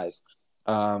improvised.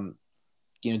 Um,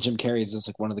 Jim Carrey is just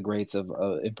like one of the greats of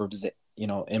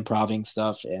improving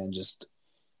stuff and just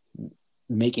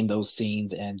making those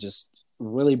scenes and just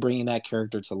really bringing that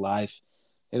character to life.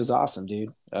 It was awesome,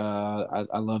 dude.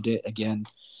 I loved it. Again,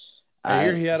 I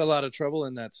hear he had a lot of trouble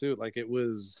in that suit. Like it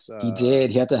was he did.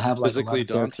 He had to have like a lot physically of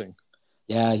therapy. daunting.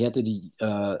 Yeah, he had to do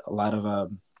a lot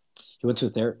of. He went to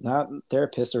a not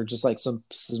therapist or just like some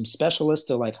specialist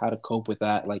to like how to cope with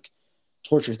that, like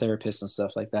torture therapists and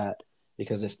stuff like that,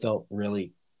 because it felt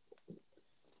really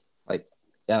like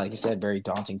yeah, like you said, very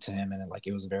daunting to him, and like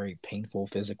it was very painful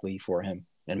physically for him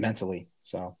and mentally.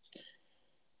 So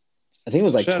I think it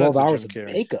was like Shout out 12 to hours Jim of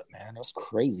Carrey. makeup, man. It was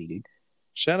crazy, dude.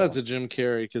 Shout out So to Jim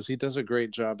Carrey, because he does a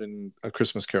great job in A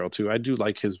Christmas Carol too. I do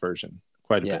like his version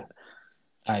quite a yeah, bit.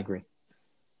 I agree.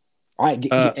 All right,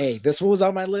 Uh, hey, this one was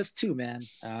on my list too, man.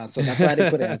 So that's why I didn't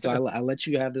put it. So I let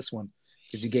you have this one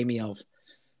because you gave me Elf.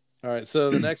 All right, so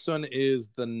the next one is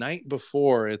The Night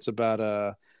Before. It's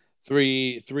about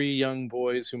three young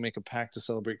boys who make a pact to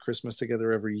celebrate Christmas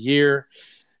together every year,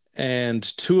 and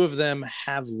two of them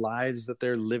have lives that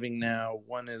they're living now.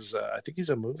 One is I think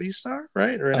he's a movie star,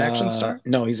 right, or an action star.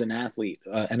 No, he's an athlete,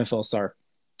 NFL star,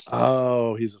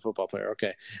 Oh, he's a football player.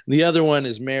 Okay, the other one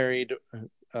is married.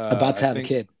 about I to have a think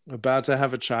kid, about to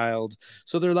have a child.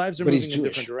 So their lives are but he's moving in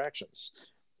different Jewish. directions.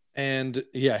 And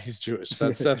yeah, he's Jewish.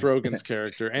 That's Seth Rogen's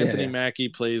character. Yeah, Anthony yeah. Mackie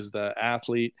plays the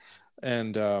athlete,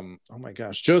 and oh my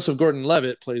gosh, Joseph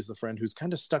Gordon-Levitt plays the friend who's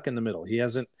kind of stuck in the middle.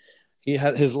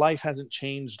 His life hasn't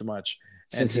changed much,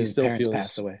 and Since he his still parents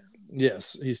passed feels, away.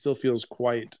 yes, he still feels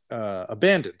quite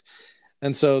abandoned.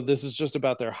 And so this is just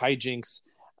about their hijinks,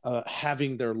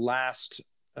 having their last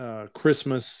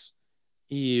Christmas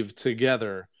Eve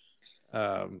together.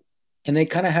 And they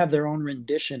kind of have their own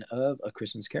rendition of A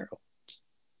Christmas Carol.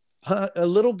 A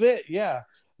little bit, yeah.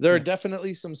 There are Yeah.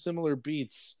 definitely some similar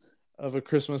beats of A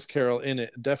Christmas Carol in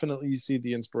it. Definitely, you see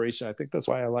the inspiration. I think that's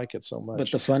why I like it so But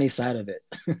much. the funny side of it.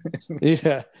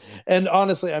 Yeah, and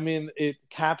honestly, I mean, it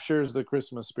captures the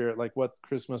Christmas spirit, like what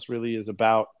Christmas really is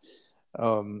about.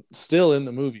 Still in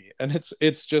the movie, and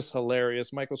it's just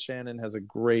hilarious. Michael Shannon has a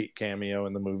great cameo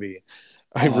in the movie.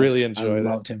 I Oh, really I enjoy that.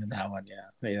 loved him in that one.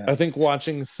 Yeah. Yeah. I think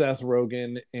watching Seth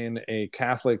Rogen in a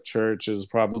Catholic church is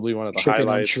probably one of the Tripping on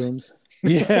highlights. shrooms.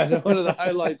 Yeah, one of the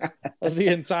highlights of the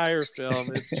entire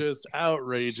film. It's just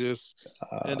outrageous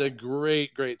and a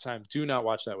great, great time. Do not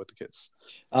watch that with the kids.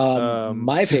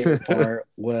 My favorite part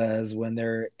was when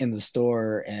they're in the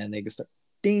store and they just start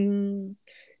ding,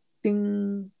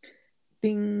 ding,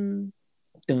 ding,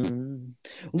 ding.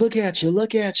 Look at you, and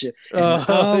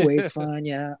I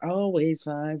Yeah. always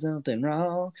find something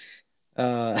wrong.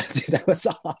 Dude, that was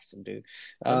awesome, dude.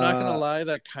 I'm not gonna Uh, lie,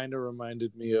 that kind of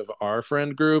reminded me of our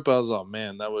friend group. I was, oh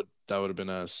man, that would have been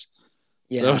us.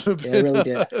 That yeah, would have it really been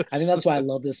did. I think us. that's why I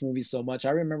love this movie so much.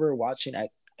 I remember watching.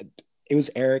 It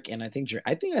was Eric and I think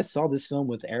I saw this film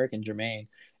with Eric and Jermaine,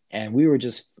 and we were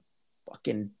just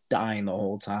fucking dying the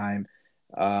whole time.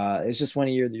 It's just one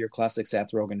of your classic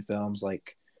Seth Rogen films,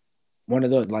 like one of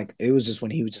those. Like it was just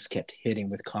when he just kept hitting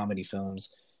with comedy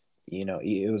films. You know,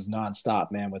 it was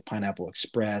nonstop, man. With Pineapple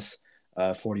Express,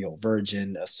 40-Year-Old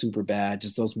Virgin, Super Bad.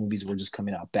 Just those movies were just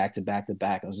coming out back to back to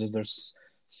back. It was just there's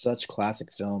such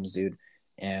classic films, dude.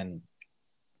 And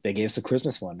they gave us a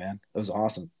Christmas one, man. It was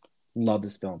awesome. Love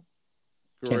this film.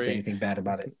 Can't say Great. anything bad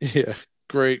about it. Yeah.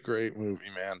 Great, great movie,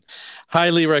 man.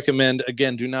 Highly recommend.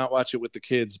 Again, do not watch it with the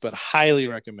kids, but highly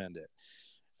recommend it.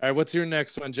 All right, what's your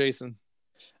next one, Jason?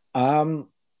 Um,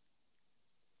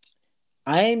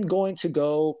 I'm going to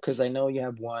go because I know you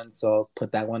have one, so I'll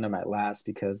put that one on my last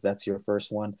because that's your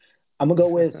first one. I'm gonna go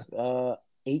with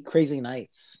Eight Crazy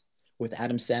Nights with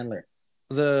Adam Sandler.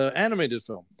 The animated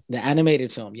film. The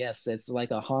animated film, yes, it's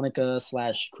like a Hanukkah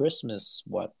slash Christmas,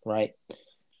 what, right?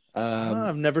 I've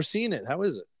Um, never seen it. How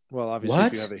is it? Well, obviously,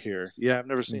 if you what, have it here. Yeah, I've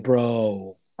never seen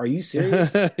bro? Are you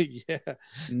serious? it. Yeah.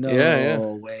 Yeah, yeah.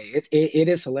 No way. It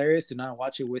is hilarious. Do not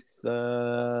watch it with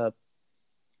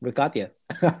Katya.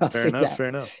 I'll Fair say enough. that. Fair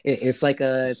enough. It's like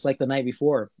the night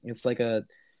before. It's like an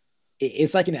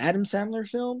Adam Sandler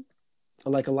film,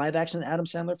 like a live action Adam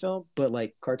Sandler film, but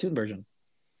like cartoon version.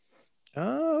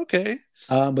 Oh, okay.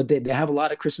 But they have a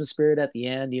lot of Christmas spirit at the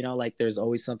end. You know, like there's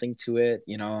always something to it.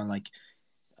 You know, and like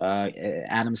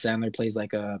Adam Sandler plays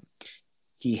like a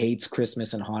he hates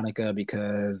Christmas and Hanukkah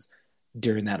because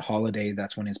during that holiday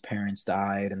that's when his parents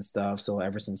died and stuff. So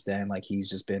ever since then, like he's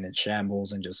just been in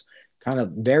shambles and just kind of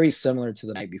very similar to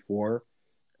the night before,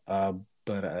 uh,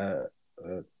 but a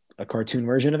cartoon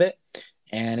version of it.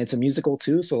 And it's a musical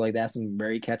too, so like that's some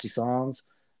very catchy songs.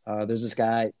 There's this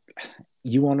guy,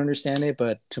 you won't understand it,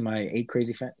 but to my eight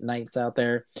crazy nights out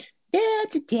there,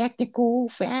 it's a tactical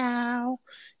foul.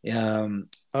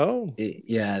 Oh.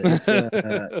 Yeah, it's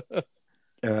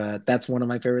that's one of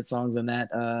my favorite songs in that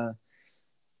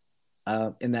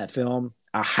film.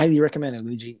 I highly recommend it,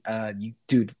 Luigi. You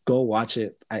dude, go watch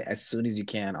it as soon as you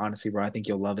can. Honestly, bro, I think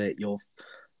you'll love it.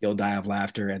 You'll die of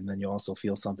laughter, and then you'll also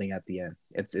feel something at the end.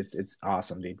 It's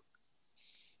awesome, dude.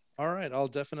 All right, I'll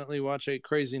definitely watch Eight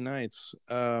Crazy Nights.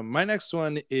 My next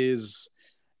one is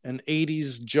an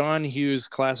 80s John Hughes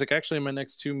classic. Actually, my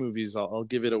next two movies, I'll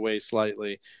give it away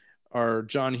slightly, are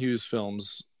John Hughes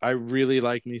films. I really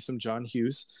like me some John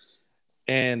Hughes.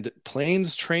 And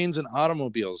Planes, Trains, and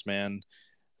Automobiles, man.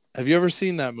 Have you ever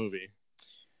seen that movie?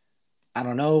 I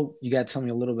don't know. You gotta tell me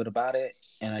a little bit about it,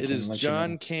 and I It can is let you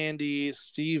John know. Candy,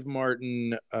 Steve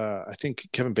Martin. I think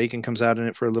Kevin Bacon comes out in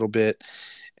it for a little bit.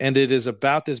 And it is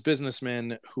about this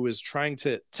businessman who is trying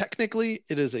to, technically,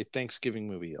 it is a Thanksgiving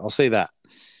movie. I'll say that.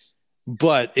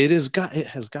 But it has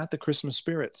got the Christmas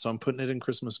spirit. So I'm putting it in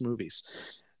Christmas movies.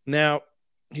 Now,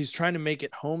 he's trying to make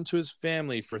it home to his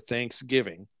family for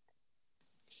Thanksgiving.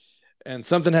 And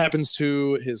something happens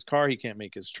to his car. He can't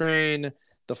make his train.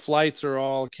 The flights are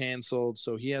all canceled.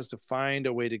 So he has to find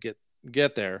a way to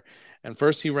get there. And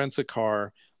first he rents a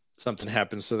car. Something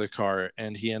happens to the car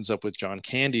and he ends up with John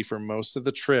Candy for most of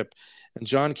the trip. And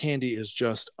John Candy is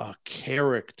just a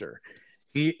character.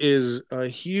 He is a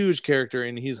huge character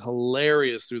and he's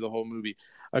hilarious through the whole movie.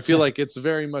 I feel like it's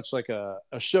very much like a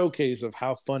showcase of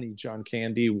how funny John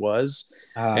Candy was.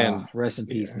 And Rest in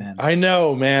peace, yeah, man. I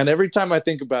know, man. Every time I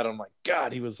think about it, I'm like,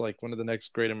 God, he was like one of the next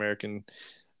great American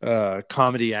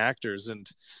comedy actors. And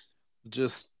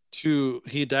just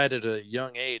he died at a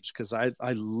young age because I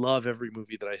love every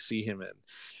movie that I see him in.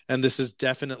 And this is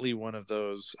definitely one of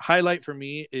those. Highlight for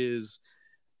me is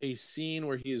a scene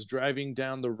where he is driving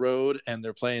down the road and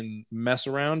they're playing Mess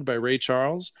Around by Ray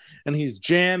Charles and he's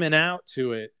jamming out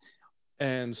to it.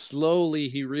 And slowly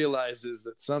he realizes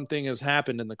that something has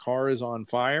happened and the car is on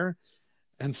fire.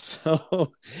 And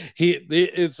so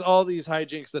it's all these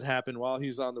hijinks that happen while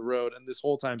he's on the road. And this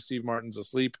whole time, Steve Martin's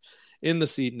asleep in the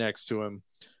seat next to him.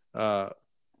 Uh,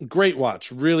 Great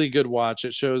watch, really good watch.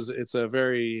 It shows it's a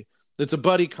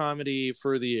buddy comedy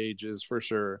for the ages for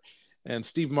sure. And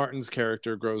Steve Martin's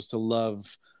character grows to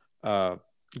love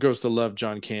grows to love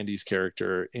John Candy's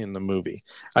character in the movie.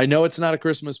 I know it's not a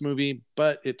Christmas movie,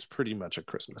 but it's pretty much a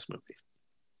Christmas movie.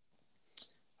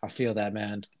 I feel that,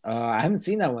 man. I haven't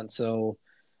seen that one, so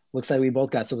looks like we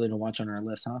both got something to watch on our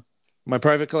list, huh? My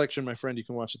private collection, my friend. You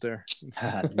can watch it there.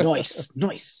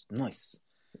 Nice.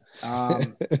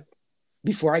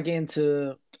 Before I get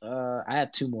into, I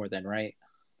have two more then, right?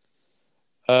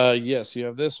 Yes, you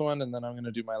have this one, and then I'm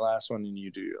gonna do my last one, and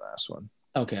you do your last one.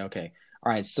 Okay.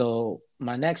 All right. So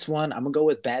my next one, I'm gonna go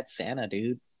with Bad Santa,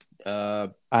 dude. I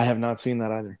have not seen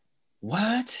that either.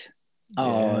 What?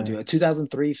 Yeah. Oh, dude, a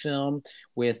 2003 film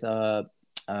with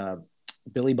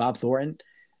Billy Bob Thornton.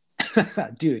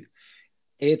 Dude,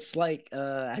 it's like,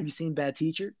 have you seen Bad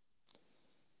Teacher?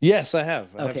 Yes, I have.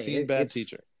 I've seen Bad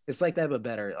Teacher. It's like that, but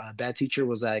better. Bad Teacher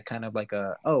was kind of like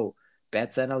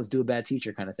Bad Santa, let's do a Bad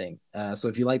Teacher kind of thing. So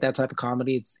if you like that type of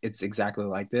comedy, it's exactly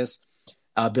like this.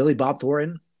 Billy Bob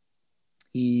Thornton,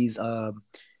 he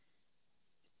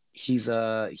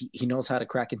knows how to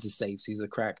crack into safes. He's a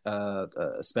crack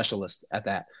specialist at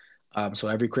that. So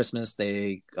every Christmas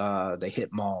they hit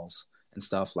malls and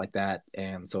stuff like that,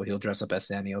 and so he'll dress up as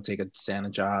Santa. He'll take a Santa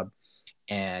job,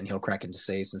 and he'll crack into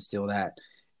safes and steal that.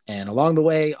 And along the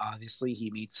way, obviously, he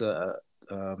meets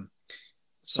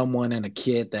someone and a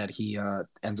kid that he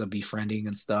ends up befriending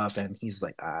and stuff. And he's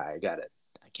like, I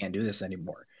can't do this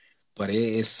anymore. But it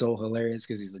is so hilarious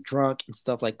because he's a drunk and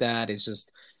stuff like that. It's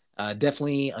just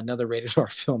definitely another rated R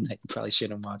film that you probably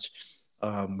shouldn't watch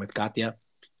with Katya.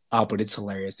 But it's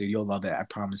hilarious, dude. You'll love it. I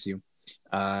promise you.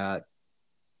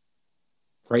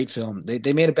 Great film.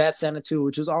 They made a Bad Santa too,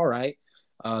 which was all right.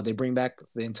 They bring back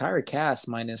the entire cast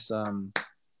minus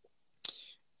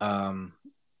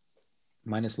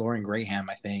Lauren Graham,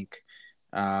 I think.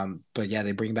 But yeah,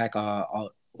 they bring back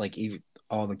all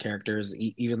the characters,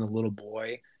 even the little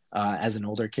boy as an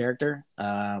older character,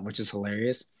 which is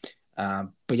hilarious. But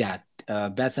yeah,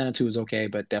 Bad Santa 2 is okay,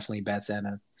 but definitely Bad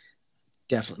Santa,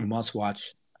 definitely must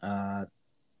watch.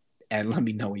 And let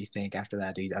me know what you think after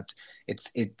that, dude.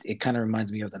 It kind of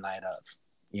reminds me of The Night Of,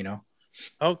 you know?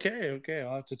 Okay,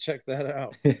 I'll have to check that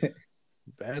out.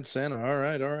 Bad Santa. All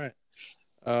right.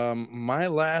 My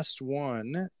last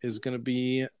one is going to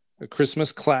be a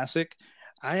Christmas classic.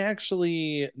 I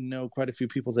actually know quite a few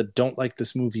people that don't like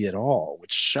this movie at all,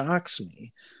 which shocks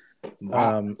me.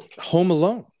 Wow. Home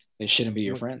Alone. They shouldn't be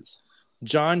your friends.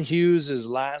 John Hughes'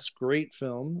 last great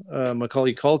film.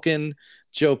 Macaulay Culkin,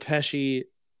 Joe Pesci.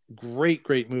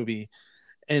 Great movie.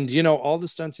 And, all the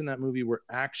stunts in that movie were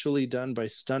actually done by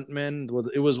stuntmen.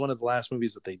 It was one of the last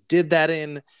movies that they did that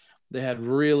in. They had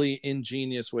really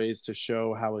ingenious ways to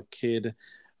show how a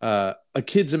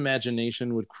kid's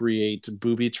imagination would create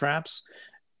booby traps.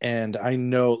 And I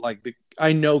know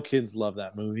kids love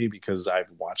that movie because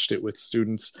I've watched it with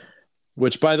students,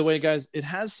 which, by the way, guys, it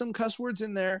has some cuss words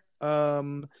in there.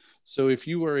 So if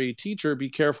you are a teacher, be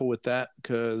careful with that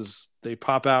because they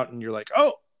pop out and you're like,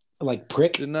 oh, like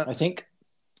prick, I think.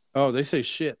 Oh, they say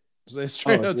shit. They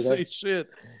straight up say shit.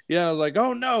 Yeah, I was like,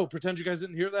 oh no, pretend you guys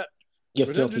didn't hear that. You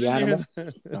filthy animal.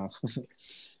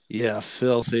 Yeah,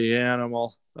 filthy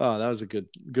animal. Oh, that was a good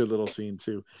little scene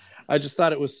too. I just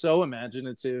thought it was so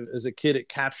imaginative. As a kid, it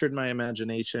captured my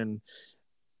imagination.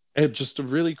 It's just a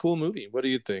really cool movie. What do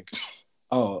you think?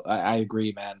 Oh, I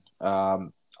agree, man. I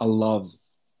loved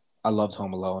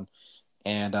Home Alone,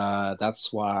 and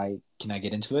that's why. Can I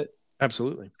get into it?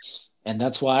 Absolutely. And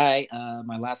that's why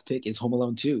my last pick is Home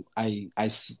Alone 2. I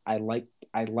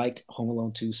liked Home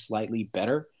Alone 2 slightly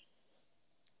better,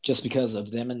 just because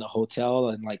of them in the hotel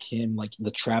and like him, like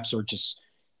the traps are just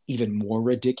even more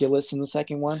ridiculous in the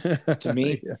second one to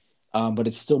me. Yeah. But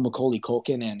it's still Macaulay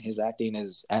Culkin, and his acting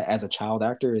as a child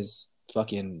actor is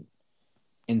fucking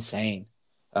insane.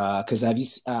 Because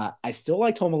I still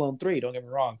liked Home Alone 3. Don't get me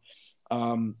wrong.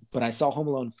 But I saw Home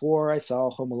Alone 4. I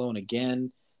saw Home Alone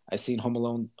again. I seen Home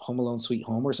Alone Sweet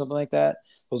Home or something like that.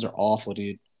 Those are awful,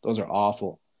 dude. Those are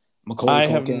awful. I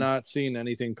have not seen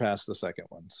anything past the second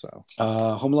one. So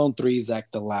Home Alone 3 is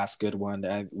like the last good one.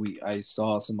 I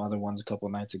saw some other ones a couple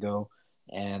of nights ago,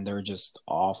 and they're just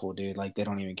awful, dude. Like they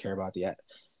don't even care about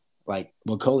like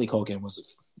Macaulay Culkin was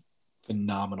a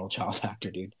phenomenal child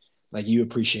actor, dude. Like you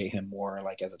appreciate him more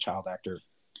like as a child actor.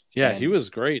 Yeah, he was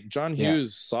great. John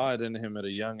Hughes saw it in him at a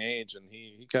young age, and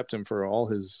he kept him for all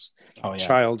his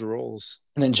child roles.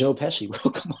 And then Joe Pesci,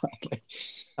 bro, come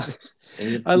on.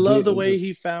 I love the way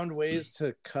he found ways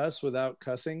to cuss without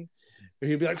cussing.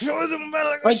 He'd be like, "Oh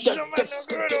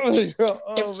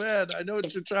man, I know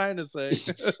what you're trying to say."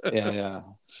 Yeah.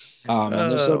 And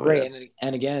they're so great,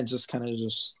 and again, it just kind of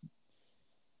just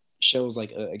shows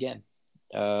like again,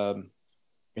 you're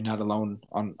not alone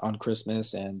on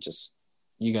Christmas, and just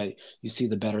you see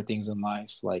the better things in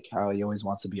life, like how he always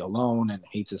wants to be alone and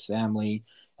hates his family,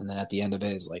 and then at the end of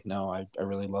it is like, no, I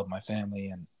really love my family,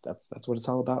 and that's what it's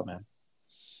all about, man.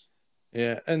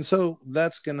 Yeah, and so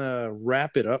that's gonna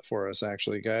wrap it up for us,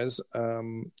 actually, guys.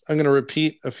 I'm gonna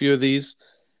repeat a few of these.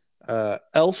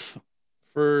 Elf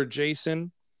for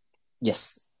Jason.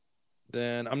 Yes.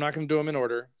 Then I'm not gonna do them in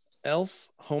order. Elf,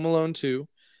 Home Alone 2,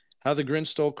 How the Grinch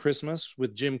Stole Christmas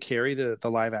with Jim Carrey,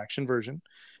 the live action version,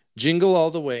 Jingle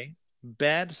All the Way,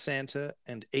 Bad Santa,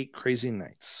 and Eight Crazy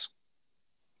Nights.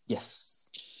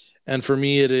 Yes. And for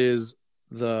me, it is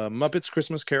The Muppets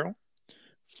Christmas Carol,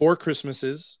 Four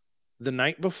Christmases, The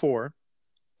Night Before,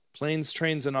 Planes,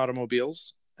 Trains, and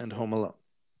Automobiles, and Home Alone.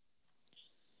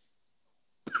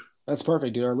 That's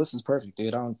perfect, dude. Our list is perfect,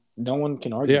 dude. No one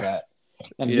can argue Yeah. that.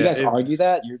 And if you Yeah. guys argue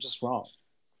that, you're just wrong.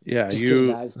 Yeah. Just kidding,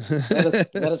 guys.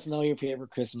 Let us know your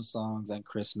favorite Christmas songs and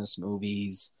Christmas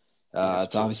movies. Yes,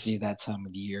 It's obviously that time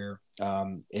of year.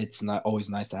 It's not always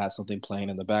nice to have something playing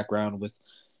in the background with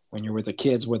when you're with the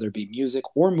kids, whether it be music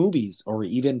or movies, or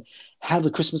even have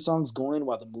the Christmas songs going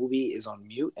while the movie is on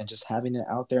mute, and just having it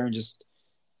out there and just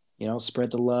spread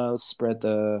the love, spread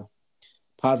the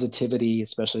positivity,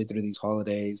 especially through these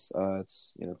holidays.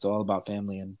 It's all about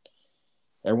family and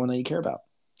everyone that you care about.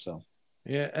 So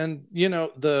Yeah, and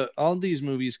all these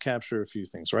movies capture a few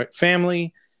things, right?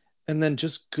 Family, and then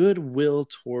just goodwill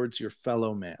towards your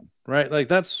fellow man, right? Like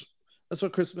that's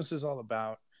what Christmas is all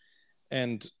about.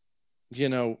 And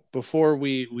before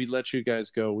we let you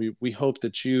guys go, we hope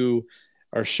that you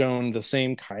are shown the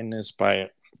same kindness by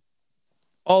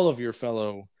all of your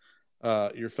fellow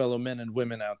men and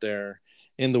women out there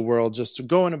in the world, just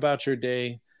going about your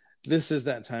day. This is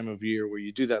that time of year where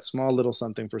you do that small little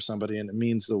something for somebody and it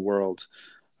means the world.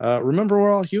 Remember,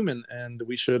 we're all human and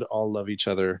we should all love each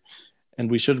other, and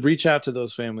we should reach out to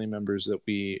those family members that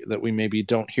we maybe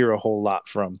don't hear a whole lot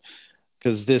from,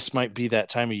 because this might be that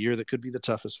time of year that could be the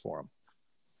toughest for them.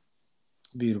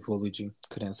 beautiful, Luigi.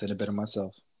 Couldn't have said it better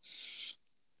myself.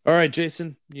 All right,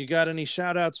 Jason, you got any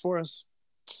shout outs for us?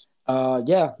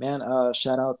 Yeah, man.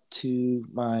 Shout out to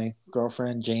my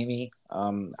girlfriend Jamie.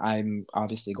 I'm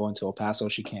obviously going to El Paso.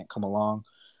 She can't come along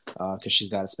because she's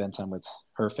got to spend time with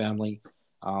her family.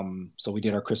 So we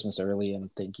did our Christmas early,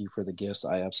 and thank you for the gifts.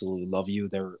 I absolutely love you.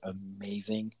 They're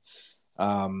amazing.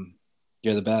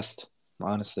 You're the best,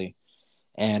 honestly.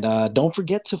 And don't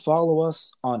forget to follow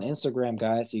us on Instagram,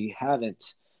 guys. If you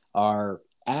haven't, our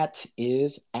at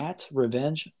is at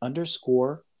revenge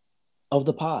underscore of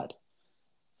the pod.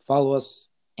 Follow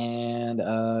us and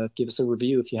give us a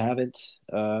review if you haven't.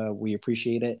 We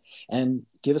appreciate it. And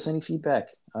give us any feedback,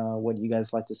 what you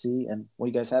guys like to see and what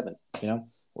you guys haven't.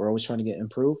 We're always trying to get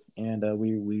improved, and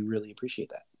we really appreciate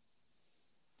that.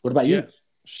 What about Yeah. you?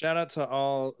 Shout out to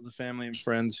all the family and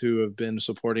friends who have been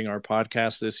supporting our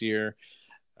podcast this year.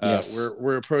 Yes.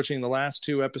 We're approaching the last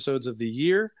two episodes of the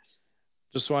year.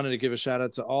 Just wanted to give a shout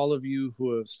out to all of you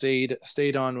who have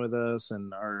stayed on with us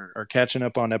and are catching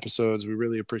up on episodes. We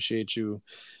really appreciate you.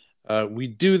 We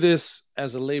do this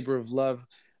as a labor of love,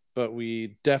 but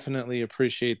we definitely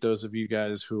appreciate those of you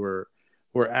guys who are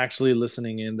actually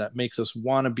listening in. That makes us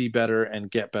want to be better and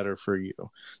get better for you.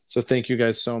 So thank you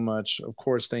guys so much. Of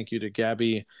course, thank you to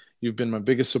Gabby. You've been my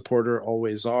biggest supporter,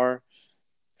 always are.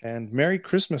 And Merry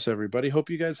Christmas, everybody. Hope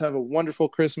you guys have a wonderful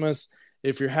Christmas.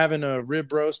 If you're having a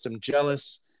rib roast, I'm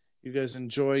jealous. You guys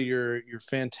enjoy your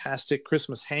fantastic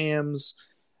Christmas hams.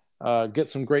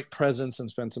 Get some great presents and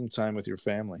spend some time with your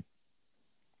family.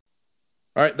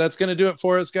 All right, that's going to do it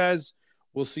for us, guys.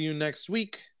 We'll see you next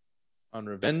week on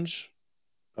Revenge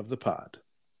of the Pod.